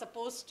you are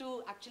supposed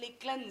to actually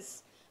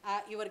cleanse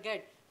your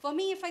gut. For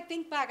me, if I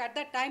think back, at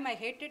that time I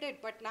hated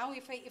it, but now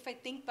if I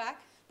think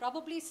back,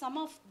 probably some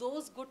of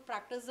those good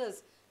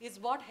practices is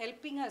what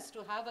helping us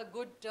to have a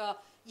good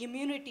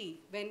immunity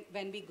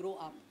when we grow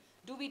up.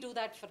 Do we do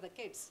that for the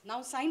kids?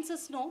 Now science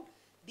has known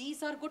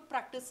these are good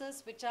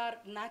practices which are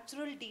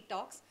natural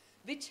detox,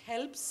 which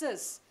helps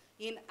us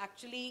in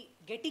actually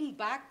getting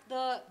back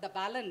the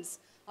balance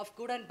of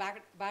good and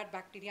bad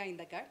bacteria in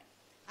the gut.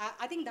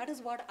 I think that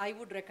is what I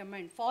would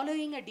recommend,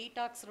 following a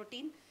detox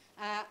routine.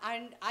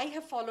 And I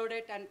have followed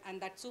it, and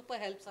that super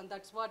helps, and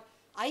that's what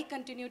I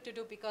continue to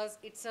do, because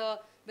it's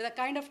with the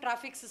kind of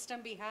traffic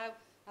system we have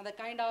and the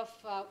kind of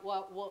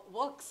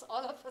works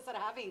all of us are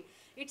having,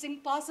 it's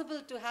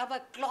impossible to have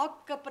a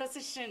clock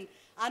precision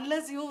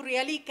unless you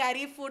really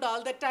carry food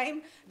all the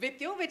time with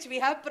you, which we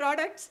have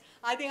products.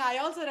 I think I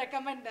also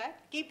recommend that.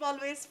 Keep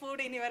always food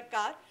in your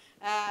car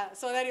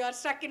so that you are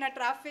stuck in a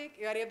traffic,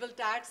 you are able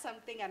to add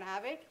something and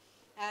have it.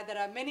 There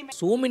are many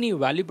So many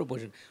value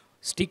propositions.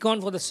 Stick on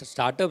for the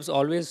startups,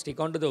 always stick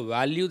on to the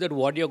value that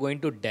what you're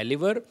going to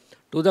deliver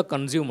to the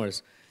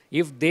consumers.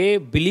 If they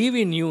believe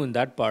in you in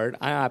that part,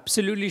 I'm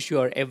absolutely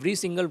sure every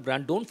single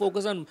brand, don't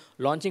focus on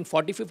launching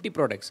 40, 50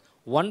 products.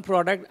 One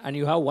product and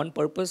you have one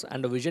purpose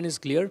and the vision is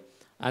clear,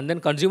 and then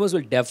consumers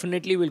will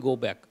definitely go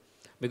back.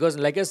 Because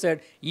like I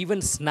said,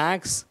 even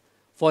snacks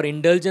for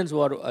indulgence,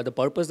 or the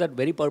purpose, that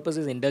very purpose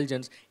is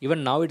indulgence.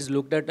 Even now it's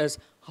looked at as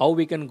how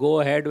we can go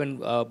ahead and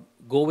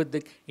go with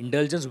the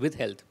indulgence with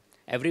health.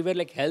 Everywhere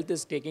like health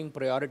is taking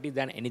priority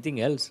than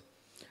anything else.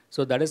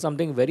 So that is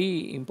something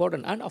very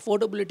important. And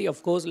affordability,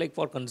 of course, like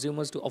for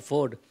consumers to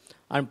afford.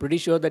 I'm pretty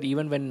sure that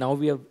even when now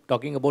we are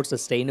talking about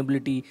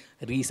sustainability,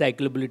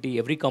 recyclability,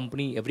 every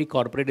company, every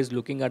corporate is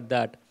looking at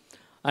that.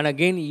 And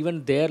again,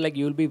 even there, like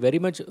you will be very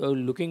much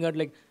looking at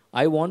like,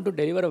 I want to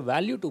deliver a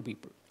value to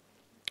people.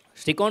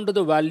 Stick on to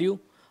the value.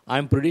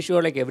 I'm pretty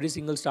sure like every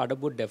single startup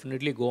would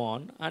definitely go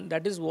on. And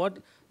that is what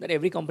that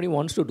every company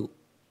wants to do.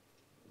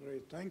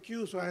 Great, thank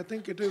you. So I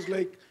think it is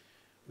like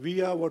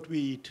we are what we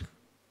eat.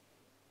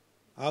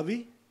 Are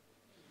we?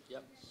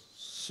 Yep.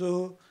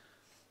 So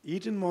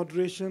eat in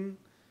moderation,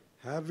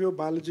 have your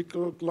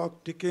biological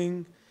clock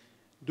ticking,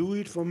 do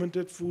eat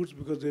fermented foods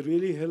because they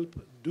really help,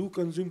 do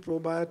consume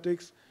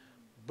probiotics,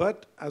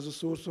 but as a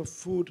source of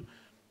food,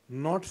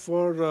 not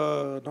for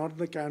not in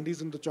the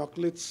candies and the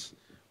chocolates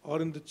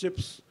or in the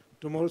chips.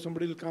 Tomorrow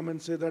somebody will come and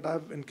say that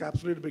I've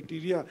encapsulated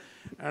bacteria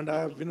and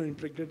I've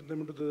impregnated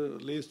them into the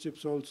Lay's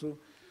chips also.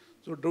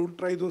 So don't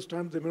try those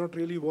stunts, they may not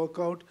really work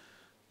out.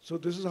 So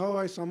this is how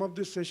I sum up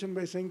this session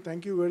by saying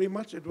thank you very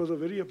much. It was a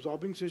very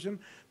absorbing session.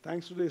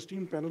 Thanks to the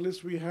esteemed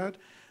panelists we had.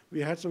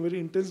 We had some very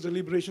intense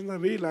deliberations and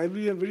very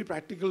lively and very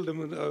practical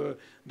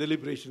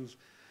deliberations.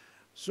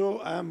 So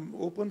I'm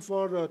open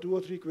for 2 or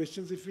 3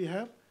 questions if we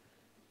have.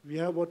 We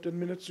have about 10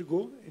 minutes to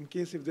go in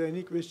case if there are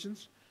any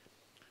questions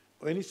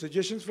or any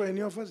suggestions for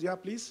any of us. Yeah,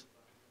 please.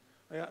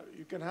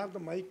 You can have the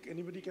mic.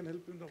 Anybody can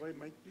help in the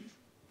mic, please.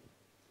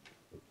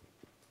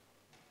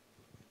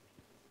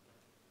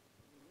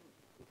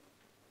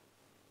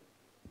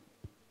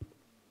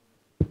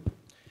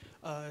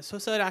 So,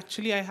 sir,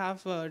 actually, I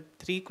have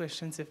 3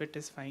 questions, if it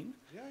is fine.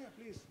 Yeah,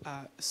 please.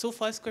 So,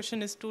 first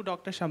question is to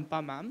Dr.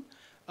 Shampa, ma'am.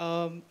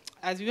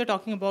 As we were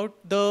talking about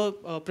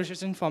the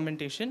precision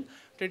fermentation,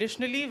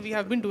 traditionally, we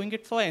have been doing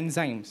it for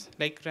enzymes,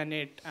 like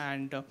rennet,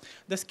 and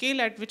the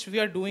scale at which we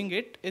are doing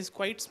it is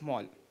quite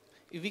small.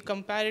 If we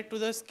compare it to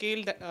the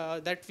scale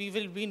that we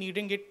will be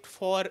needing it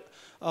for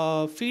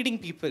feeding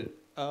people,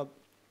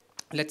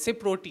 let's say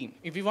protein.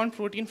 If we want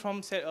protein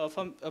from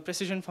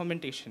precision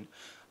fermentation,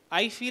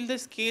 I feel the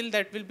scale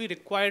that will be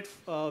required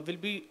will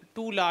be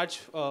too large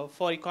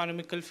for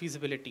economical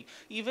feasibility.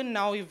 Even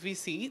now, if we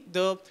see,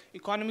 the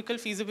economical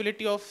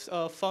feasibility of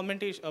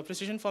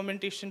precision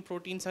fermentation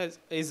proteins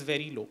is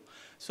very low.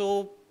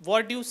 So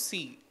what do you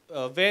see?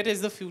 Where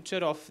is the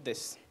future of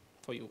this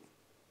for you?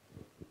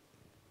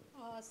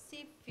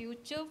 See,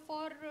 future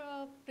for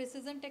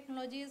precision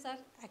technologies are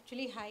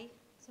actually high.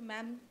 So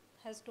ma'am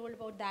has told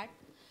about that.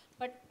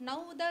 But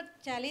now the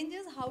challenge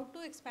is how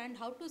to expand,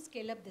 how to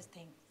scale up this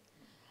thing.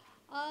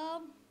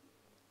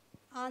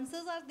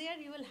 Answers are there.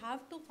 You will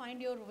have to find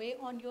your way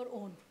on your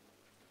own.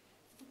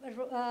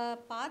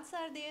 Paths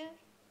are there.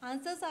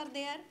 answers are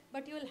there,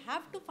 but you will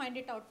have to find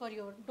it out for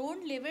you.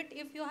 Don't leave it.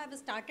 If you have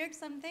started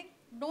something,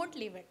 don't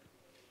leave it.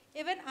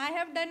 Even I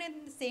have done it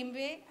in the same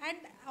way, and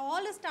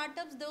all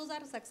startups, those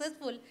are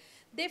successful,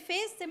 they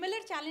face similar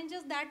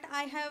challenges that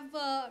I have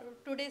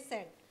today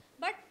said.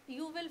 But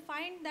you will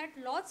find that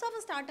lots of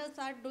startups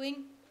are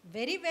doing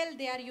very well.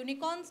 They are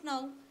unicorns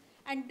now,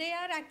 and they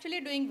are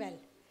actually doing well.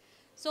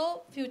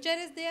 So future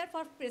is there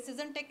for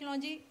precision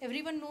technology.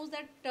 Everyone knows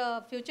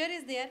that future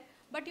is there,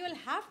 but you will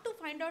have to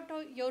find out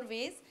your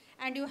ways,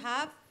 and you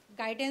have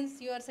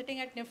guidance. You are sitting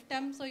at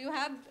NIFTEM, so you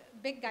have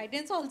big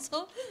guidance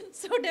also.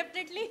 So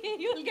definitely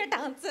you will get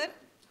answer.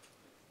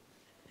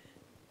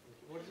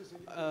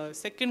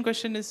 Second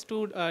question is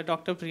to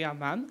Dr. Priya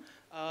ma'am.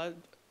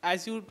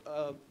 As you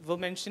were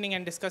mentioning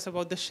and discuss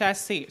about the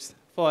sachets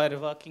for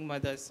working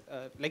mothers,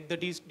 like the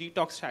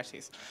detox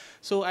sachets.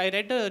 So I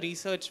read a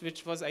research,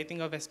 which was, I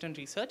think, a Western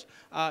research,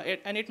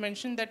 and it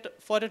mentioned that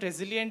for a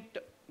resilient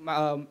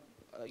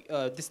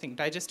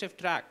digestive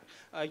tract,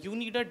 you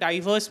need a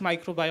diverse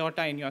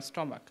microbiota in your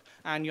stomach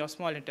and your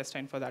small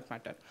intestine for that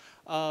matter.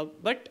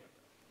 But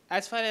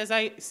as far as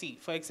I see,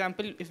 for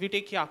example, if we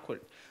take Yakult,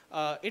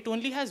 it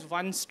only has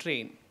one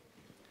strain.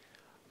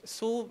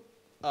 So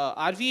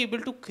are we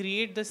able to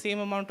create the same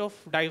amount of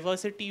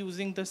diversity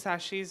using the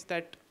sachets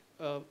that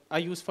are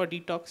used for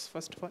detox,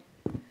 first of all?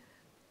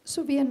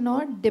 So we are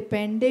not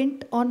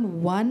dependent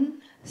on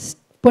one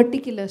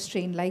particular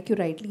strain, like you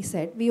rightly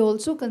said. We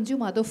also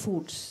consume other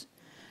foods.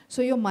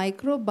 So your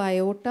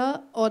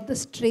microbiota or the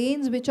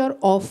strains which are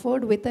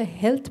offered with a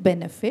health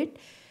benefit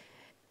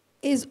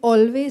is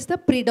always the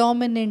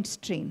predominant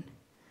strain.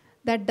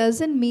 That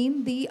doesn't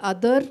mean the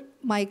other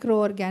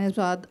microorganisms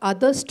or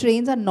other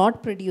strains are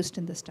not produced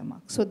in the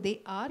stomach. So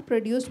they are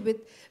produced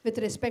with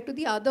respect to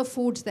the other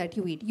foods that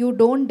you eat. You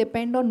don't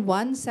depend on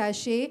one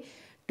sachet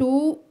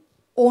to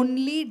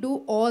only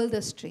do all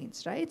the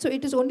strains, right? So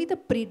it is only the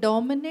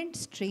predominant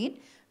strain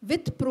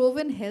with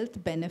proven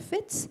health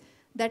benefits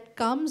that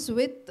comes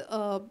with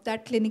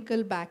that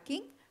clinical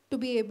backing to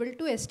be able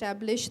to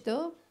establish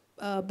the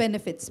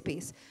benefit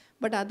space.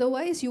 But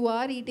otherwise, you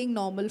are eating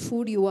normal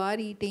food, you are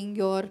eating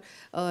your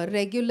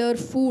regular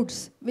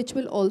foods, which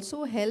will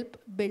also help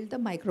build the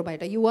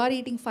microbiota. You are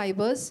eating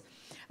fibers.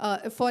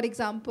 For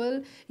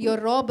example, your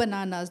raw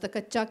bananas, the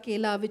kacha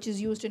kela, which is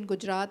used in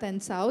Gujarat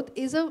and South,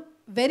 is a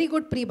very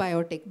good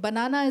prebiotic.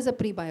 Banana is a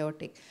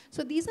prebiotic.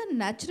 So these are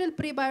natural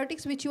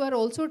prebiotics which you are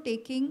also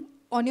taking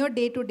on your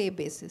day-to-day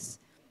basis.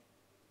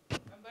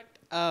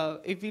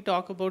 But if we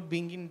talk about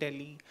being in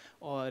Delhi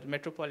or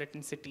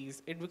metropolitan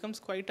cities, it becomes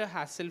quite a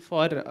hassle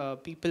for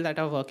people that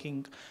are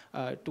working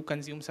to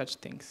consume such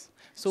things.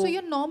 So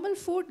your normal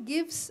food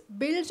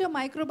builds your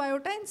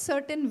microbiota in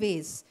certain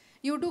ways.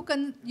 You do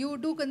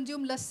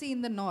consume lassi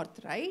in the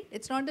north, right?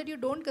 It's not that you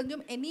don't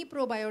consume any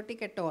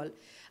probiotic at all.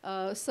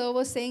 Sir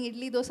was saying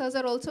idli dosas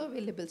are also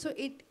available. So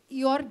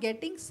you're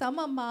getting some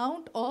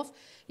amount of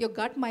your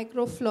gut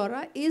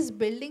microflora is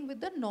building with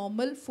the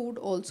normal food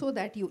also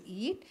that you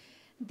eat.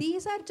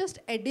 These are just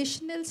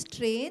additional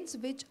strains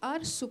which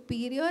are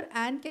superior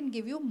and can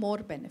give you more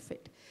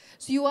benefit.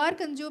 So you are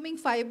consuming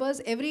fibers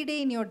every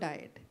day in your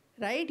diet,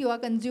 right? You are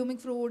consuming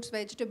fruits,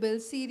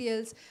 vegetables,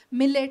 cereals,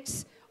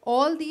 millets.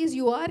 All these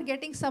you are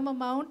getting some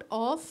amount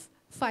of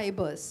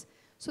fibers.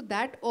 So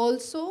that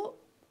also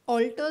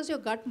alters your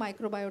gut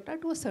microbiota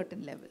to a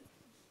certain level.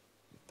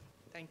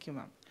 Thank you,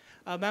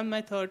 ma'am. Ma'am, my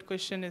third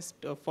question is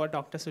for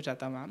Dr.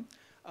 Sujatha, ma'am.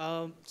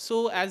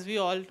 So as we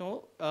all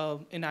know,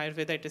 in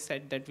Ayurveda it is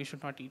said that we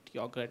should not eat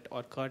yogurt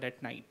or curd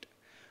at night.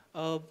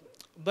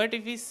 But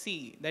if we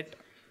see that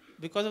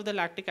because of the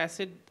lactic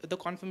acid, the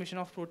conformation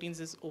of proteins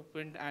is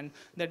opened and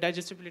the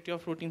digestibility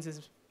of proteins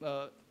is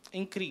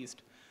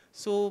increased.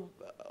 So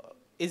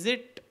is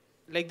it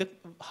like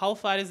how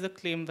far is the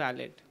claim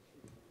valid?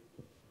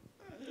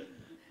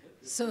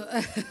 So,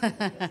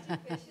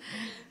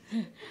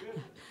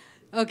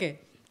 okay.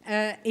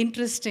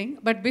 Interesting.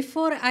 But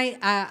before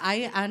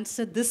I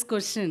answer this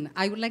question,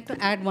 I would like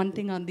to add one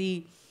thing on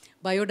the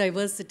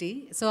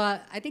biodiversity. So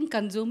I think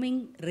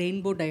consuming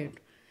rainbow diet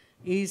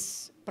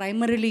is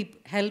primarily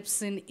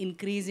helps in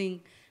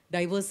increasing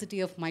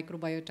diversity of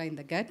microbiota in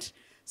the gut.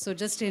 So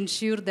just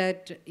ensure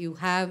that you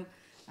have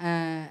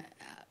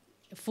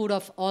food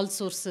of all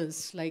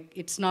sources. Like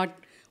it's not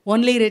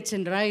only rich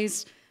in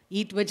rice,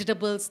 eat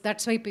vegetables.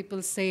 That's why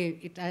people say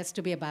it has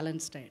to be a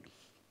balanced diet.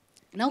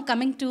 Now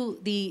coming to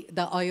the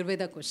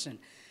Ayurveda question.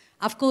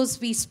 Of course,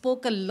 we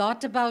spoke a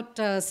lot about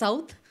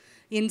South.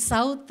 In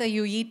South,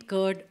 you eat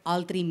curd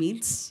all 3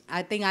 meals.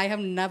 I think I have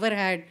never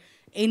had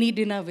any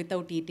dinner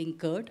without eating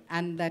curd,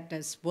 and that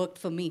has worked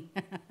for me.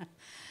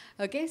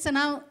 Okay, so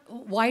now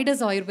why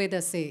does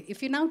Ayurveda say?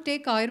 If you now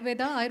take Ayurveda,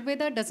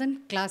 Ayurveda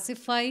doesn't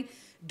classify,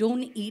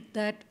 don't eat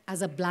that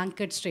as a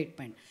blanket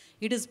statement.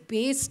 It is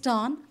based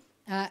on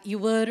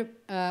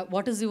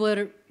what is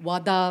your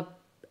Vada,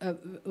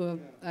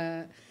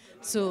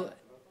 so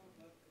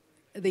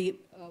the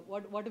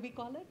what do we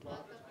call it?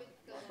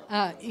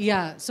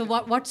 Yeah. So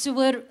what's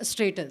your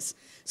status?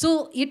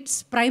 So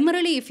it's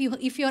primarily if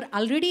you're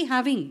already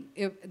having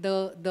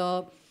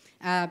the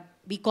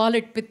we call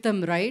it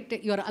pittam,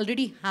 right? You are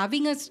already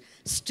having a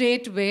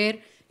state where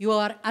you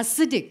are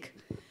acidic.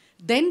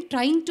 Then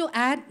trying to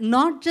add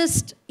not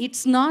just,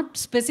 it's not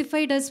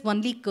specified as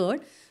only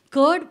curd,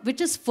 curd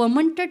which is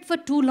fermented for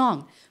too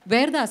long,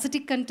 where the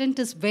acidic content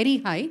is very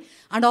high,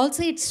 and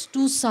also it's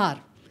too sour.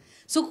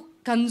 So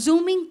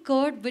consuming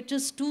curd which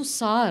is too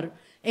sour,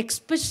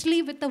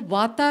 especially with the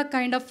vata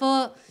kind of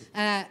a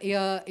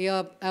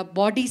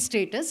body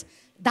status,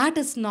 that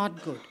is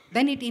not good.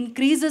 Then it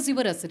increases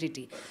your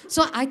acidity.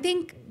 So I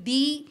think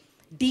the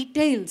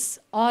details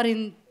are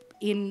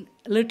in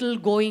little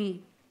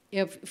going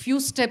a few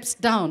steps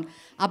down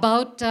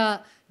about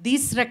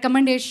this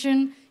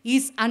recommendation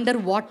is under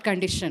what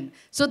condition.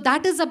 So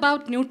that is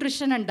about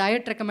nutrition and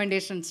diet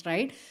recommendations,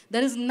 right?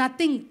 There is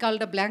nothing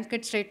called a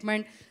blanket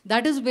statement.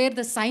 That is where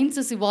the science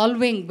is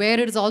evolving, where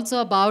it is also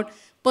about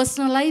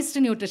personalized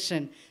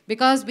nutrition.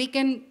 Because we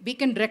can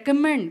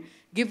recommend,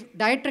 give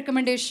diet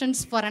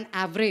recommendations for an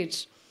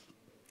average.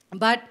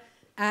 But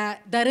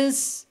there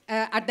is,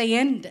 at the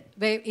end,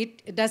 where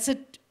it does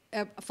it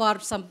for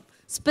some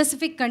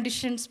specific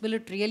conditions, will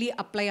it really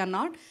apply or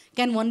not,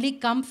 can only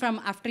come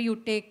from after you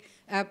take,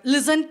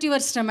 listen to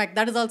your stomach.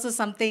 That is also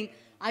something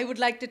I would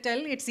like to tell.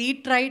 It's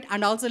eat right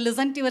and also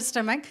listen to your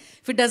stomach.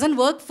 If it doesn't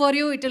work for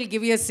you, it will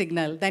give you a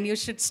signal. Then you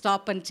should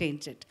stop and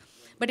change it.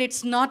 But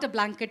it's not a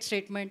blanket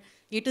statement.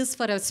 It is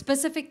for a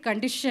specific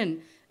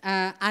condition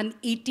and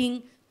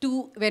eating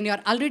to, when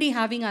you're already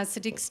having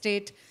acidic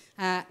state,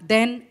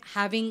 then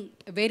having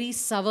very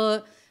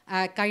sour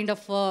kind of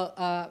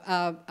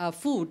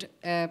food,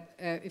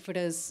 if it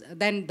is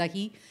then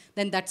dahi,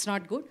 then that's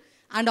not good.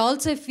 And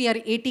also if we are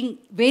eating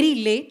very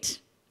late,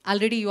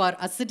 already you are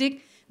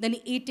acidic, then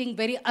eating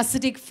very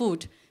acidic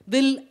food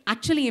will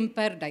actually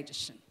impair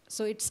digestion.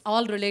 So it's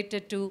all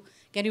related to,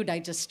 can you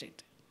digest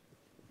it?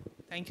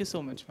 Thank you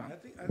so much, ma'am.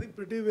 I think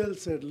pretty well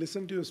said,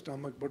 listen to your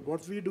stomach, but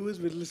what we do is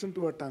we listen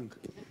to our tongue.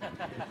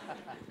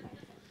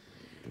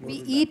 We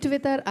eat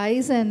with our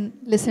eyes and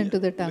listen to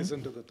the tongue.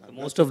 Listen to the tongue.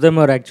 Most of them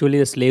are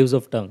actually slaves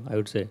of tongue, I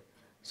would say.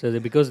 So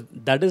because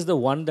that is the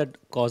one that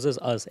causes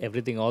us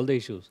everything, all the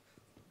issues.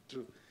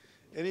 True.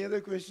 Any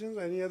other questions?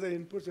 Any other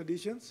inputs,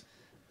 additions?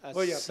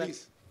 Oh yeah,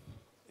 please.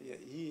 Yeah.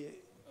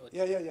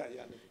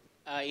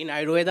 In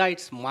Ayurveda,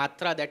 it's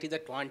matra, that is the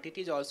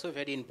quantity, is also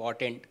very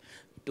important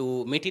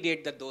to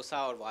mitigate the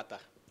dosa or vata.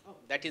 Oh.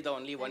 That is the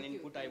only one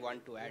input I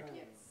want to add.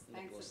 Yes.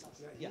 Thanks.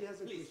 Yeah, he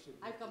has a question.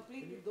 I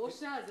completely,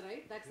 doshas,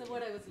 right? That's the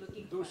word I was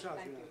looking for. Doshas,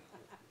 Thank you.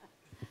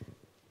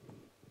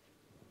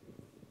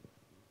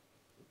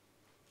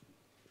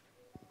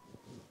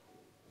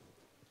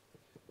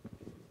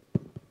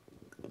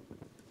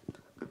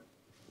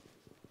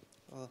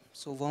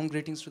 So warm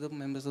greetings to the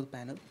members of the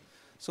panel.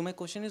 So my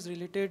question is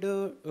related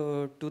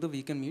to the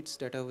vegan meats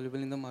that are available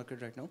in the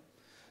market right now.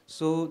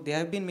 So they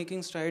have been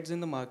making strides in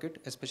the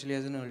market, especially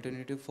as an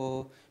alternative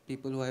for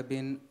people who have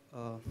been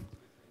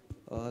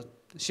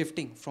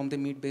shifting from the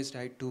meat-based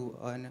diet to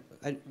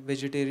a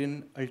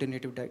vegetarian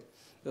alternative diet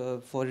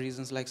for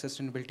reasons like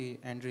sustainability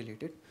and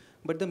related.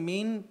 But the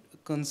main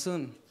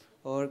concern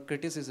or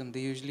criticism they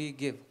usually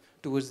give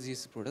towards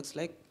these products,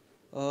 like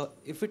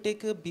if we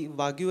take a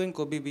Wagyu and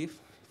Kobe beef,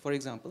 for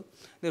example,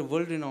 they're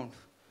world-renowned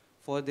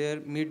for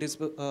their meat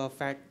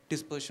fat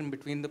dispersion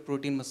between the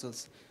protein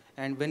muscles.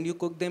 And when you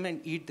cook them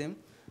and eat them,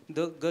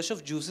 the gush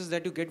of juices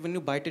that you get when you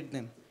bite at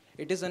them,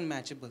 it is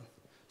unmatchable.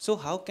 So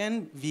how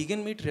can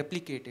vegan meat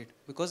replicate it?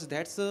 Because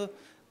that's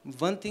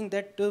one thing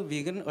that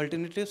vegan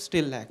alternatives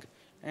still lack.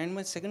 And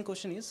my second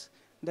question is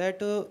that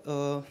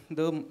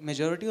the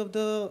majority of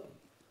the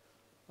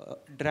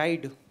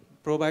dried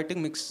probiotic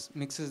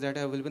mixes that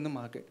are available in the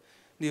market,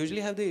 they usually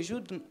have the issue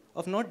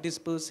of not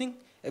dispersing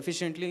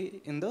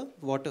efficiently in the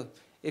water.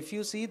 If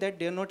you see that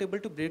they are not able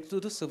to break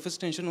through the surface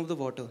tension of the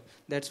water,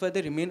 that's why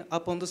they remain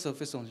up on the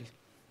surface only.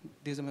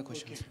 These are my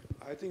questions.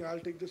 Okay. I think I'll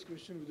take this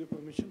question with your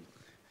permission.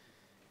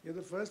 Yeah,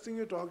 the first thing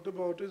you talked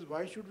about is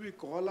why should we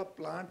call a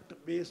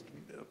plant-based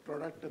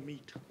product a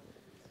meat?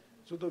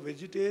 So the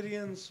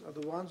vegetarians are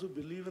the ones who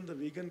believe in the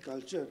vegan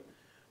culture.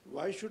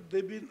 Why should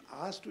they be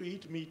asked to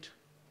eat meat?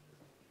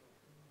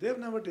 They have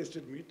never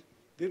tasted meat.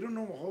 They don't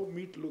know how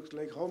meat looks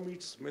like, how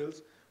meat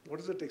smells, what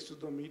is the texture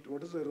of the meat,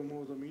 what is the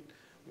aroma of the meat,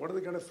 what are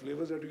the kind of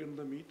flavors that you get in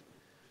the meat.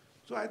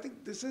 So I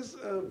think this is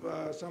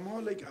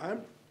somehow like,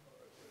 I'm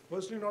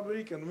personally not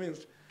very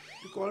convinced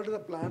to call it as a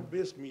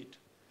plant-based meat.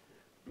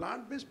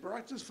 Plant-based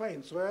products is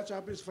fine, soya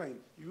chap is fine.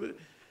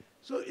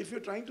 So if you're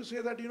trying to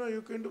say that,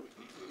 you can do,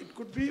 it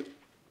could be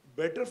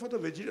better for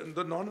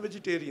the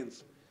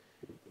non-vegetarians.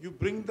 You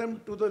bring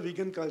them to the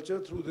vegan culture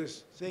through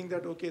this, saying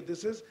that, okay,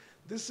 this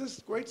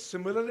is quite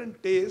similar in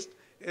taste,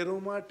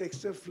 aroma,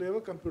 texture,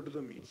 flavor compared to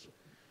the meats.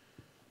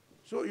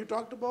 So you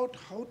talked about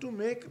how to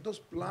make those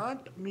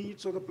plant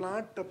meats or the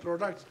plant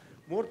products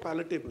more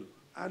palatable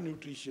and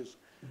nutritious.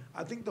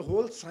 I think the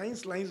whole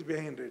science lies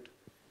behind it.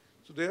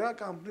 So there are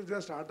companies, there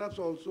are startups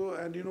also,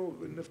 and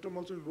NIFTEM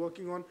also is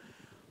working on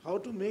how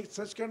to make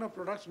such kind of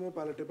products more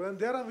palatable. And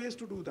there are ways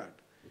to do that.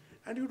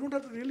 And you don't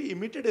have to really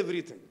imitate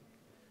everything.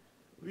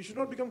 We should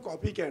not become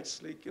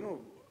copycats. Like,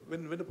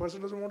 when a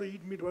person doesn't want to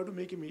eat meat, why do you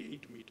make him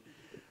eat meat?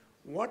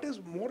 What is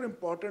more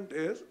important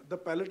is the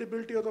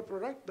palatability of the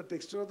product, the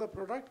texture of the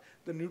product,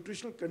 the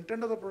nutritional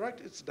content of the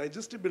product, its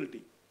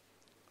digestibility.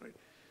 Right?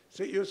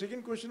 So your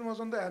second question was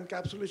on the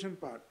encapsulation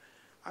part.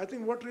 I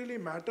think what really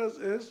matters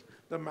is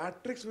the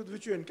matrix with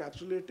which you're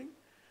encapsulating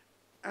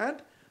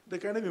and the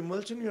kind of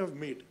emulsion you have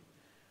made.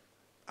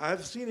 I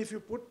have seen if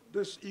you put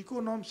this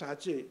Econom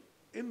sachet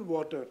in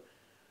water,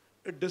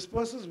 it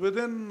disperses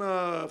within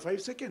 5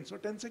 seconds or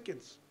 10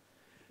 seconds.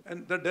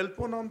 And the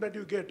Delponom that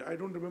you get, I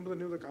don't remember the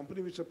name of the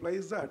company which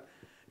supplies that,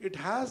 it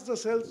has the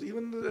cells,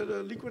 even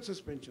the liquid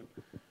suspension.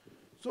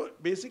 So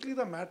basically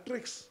the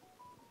matrix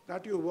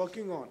that you're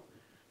working on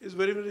is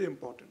very, very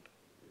important.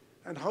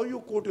 And how you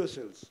coat your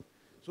cells.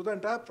 So the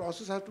entire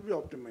process has to be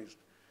optimized.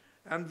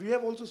 And we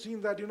have also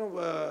seen that,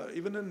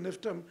 even in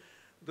NIFTEM,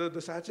 the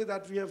sachet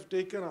that we have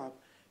taken up,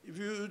 if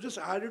you just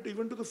add it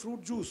even to the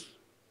fruit juice,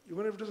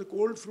 even if it is a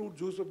cold fruit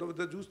juice or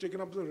the juice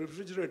taken up in the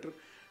refrigerator,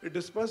 it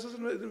disperses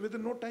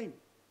within no time.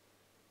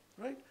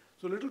 Right?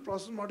 So little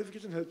process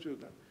modification helps you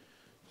with that.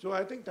 So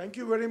I think thank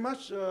you very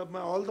much,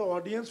 all the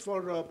audience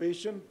for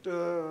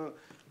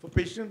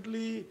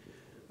patiently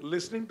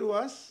listening to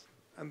us,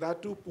 and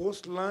that too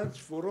post-lunch,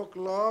 4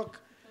 o'clock,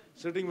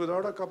 sitting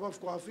without a cup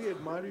of coffee.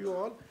 Admire you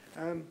all,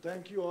 and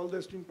thank you all the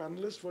esteemed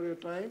panelists for your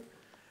time.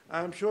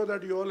 I'm sure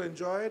that you all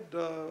enjoyed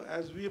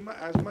as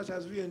much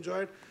as we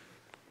enjoyed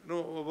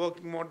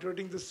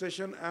moderating this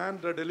session and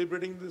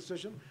deliberating this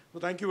session. So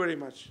thank you very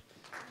much.